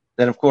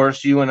 Then, of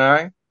course, you and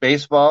I,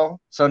 baseball,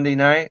 Sunday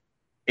night,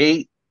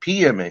 8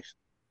 p.m. Eastern.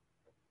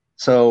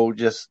 So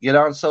just get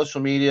on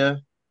social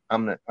media.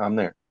 I'm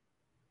there.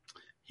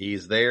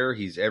 He's there.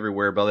 He's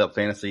everywhere. Belly Up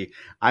Fantasy.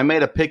 I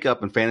made a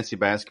pickup in fantasy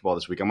basketball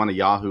this week. I'm on a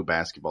Yahoo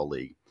basketball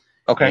league.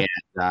 Okay.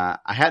 And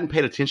I hadn't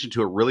paid attention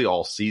to it really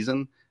all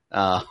season.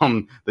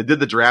 They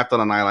did the draft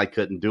on a night I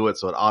couldn't do it,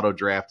 so it auto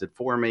drafted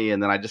for me.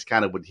 And then I just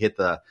kind of would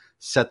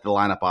set the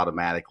lineup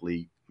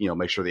automatically,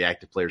 make sure the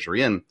active players are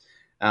in.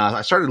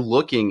 I started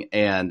looking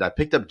and I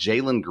picked up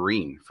Jalen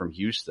Green from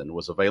Houston,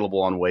 was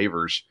available on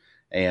waivers.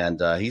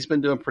 And he's been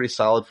doing pretty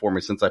solid for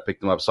me since I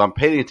picked him up. So I'm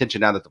paying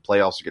attention now that the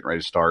playoffs are getting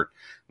ready to start.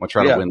 I'm going to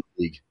try to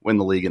win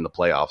the league in the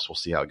playoffs. We'll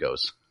see how it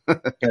goes.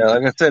 Yeah,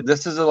 like I said,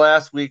 this is the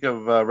last week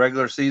of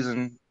regular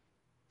season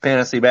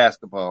fantasy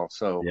basketball.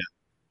 So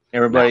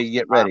everybody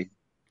get ready.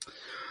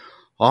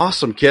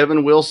 Awesome.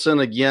 Kevin Wilson,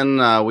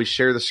 again, we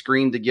share the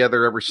screen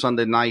together every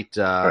Sunday night.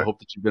 I hope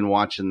that you've been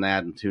watching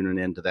that and tuning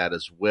into that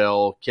as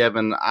well.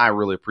 Kevin, I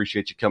really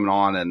appreciate you coming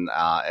on and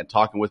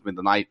talking with me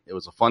tonight. It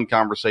was a fun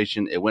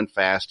conversation. It went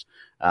fast,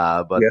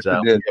 but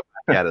we'll get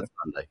back at it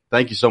Sunday.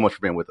 Thank you so much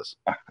for being with us.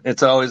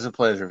 It's always a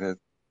pleasure, Vince.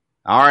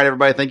 All right,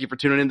 everybody. Thank you for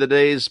tuning in to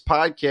today's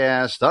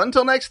podcast.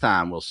 Until next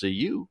time, we'll see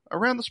you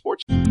around the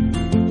sports.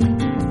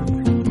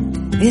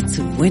 It's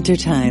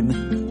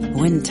wintertime.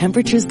 When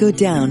temperatures go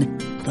down,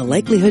 the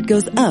likelihood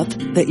goes up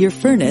that your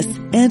furnace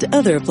and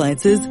other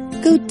appliances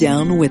go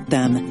down with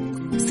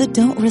them. So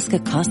don't risk a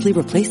costly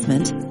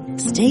replacement.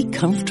 Stay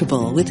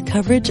comfortable with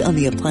coverage on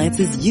the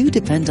appliances you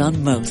depend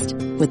on most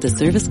with the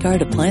Service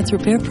Guard Appliance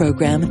Repair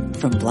Program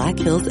from Black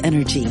Hills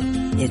Energy.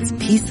 It's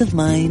peace of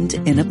mind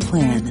in a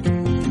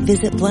plan.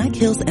 Visit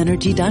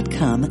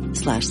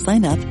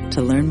blackhillsenergy.com/sign up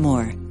to learn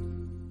more.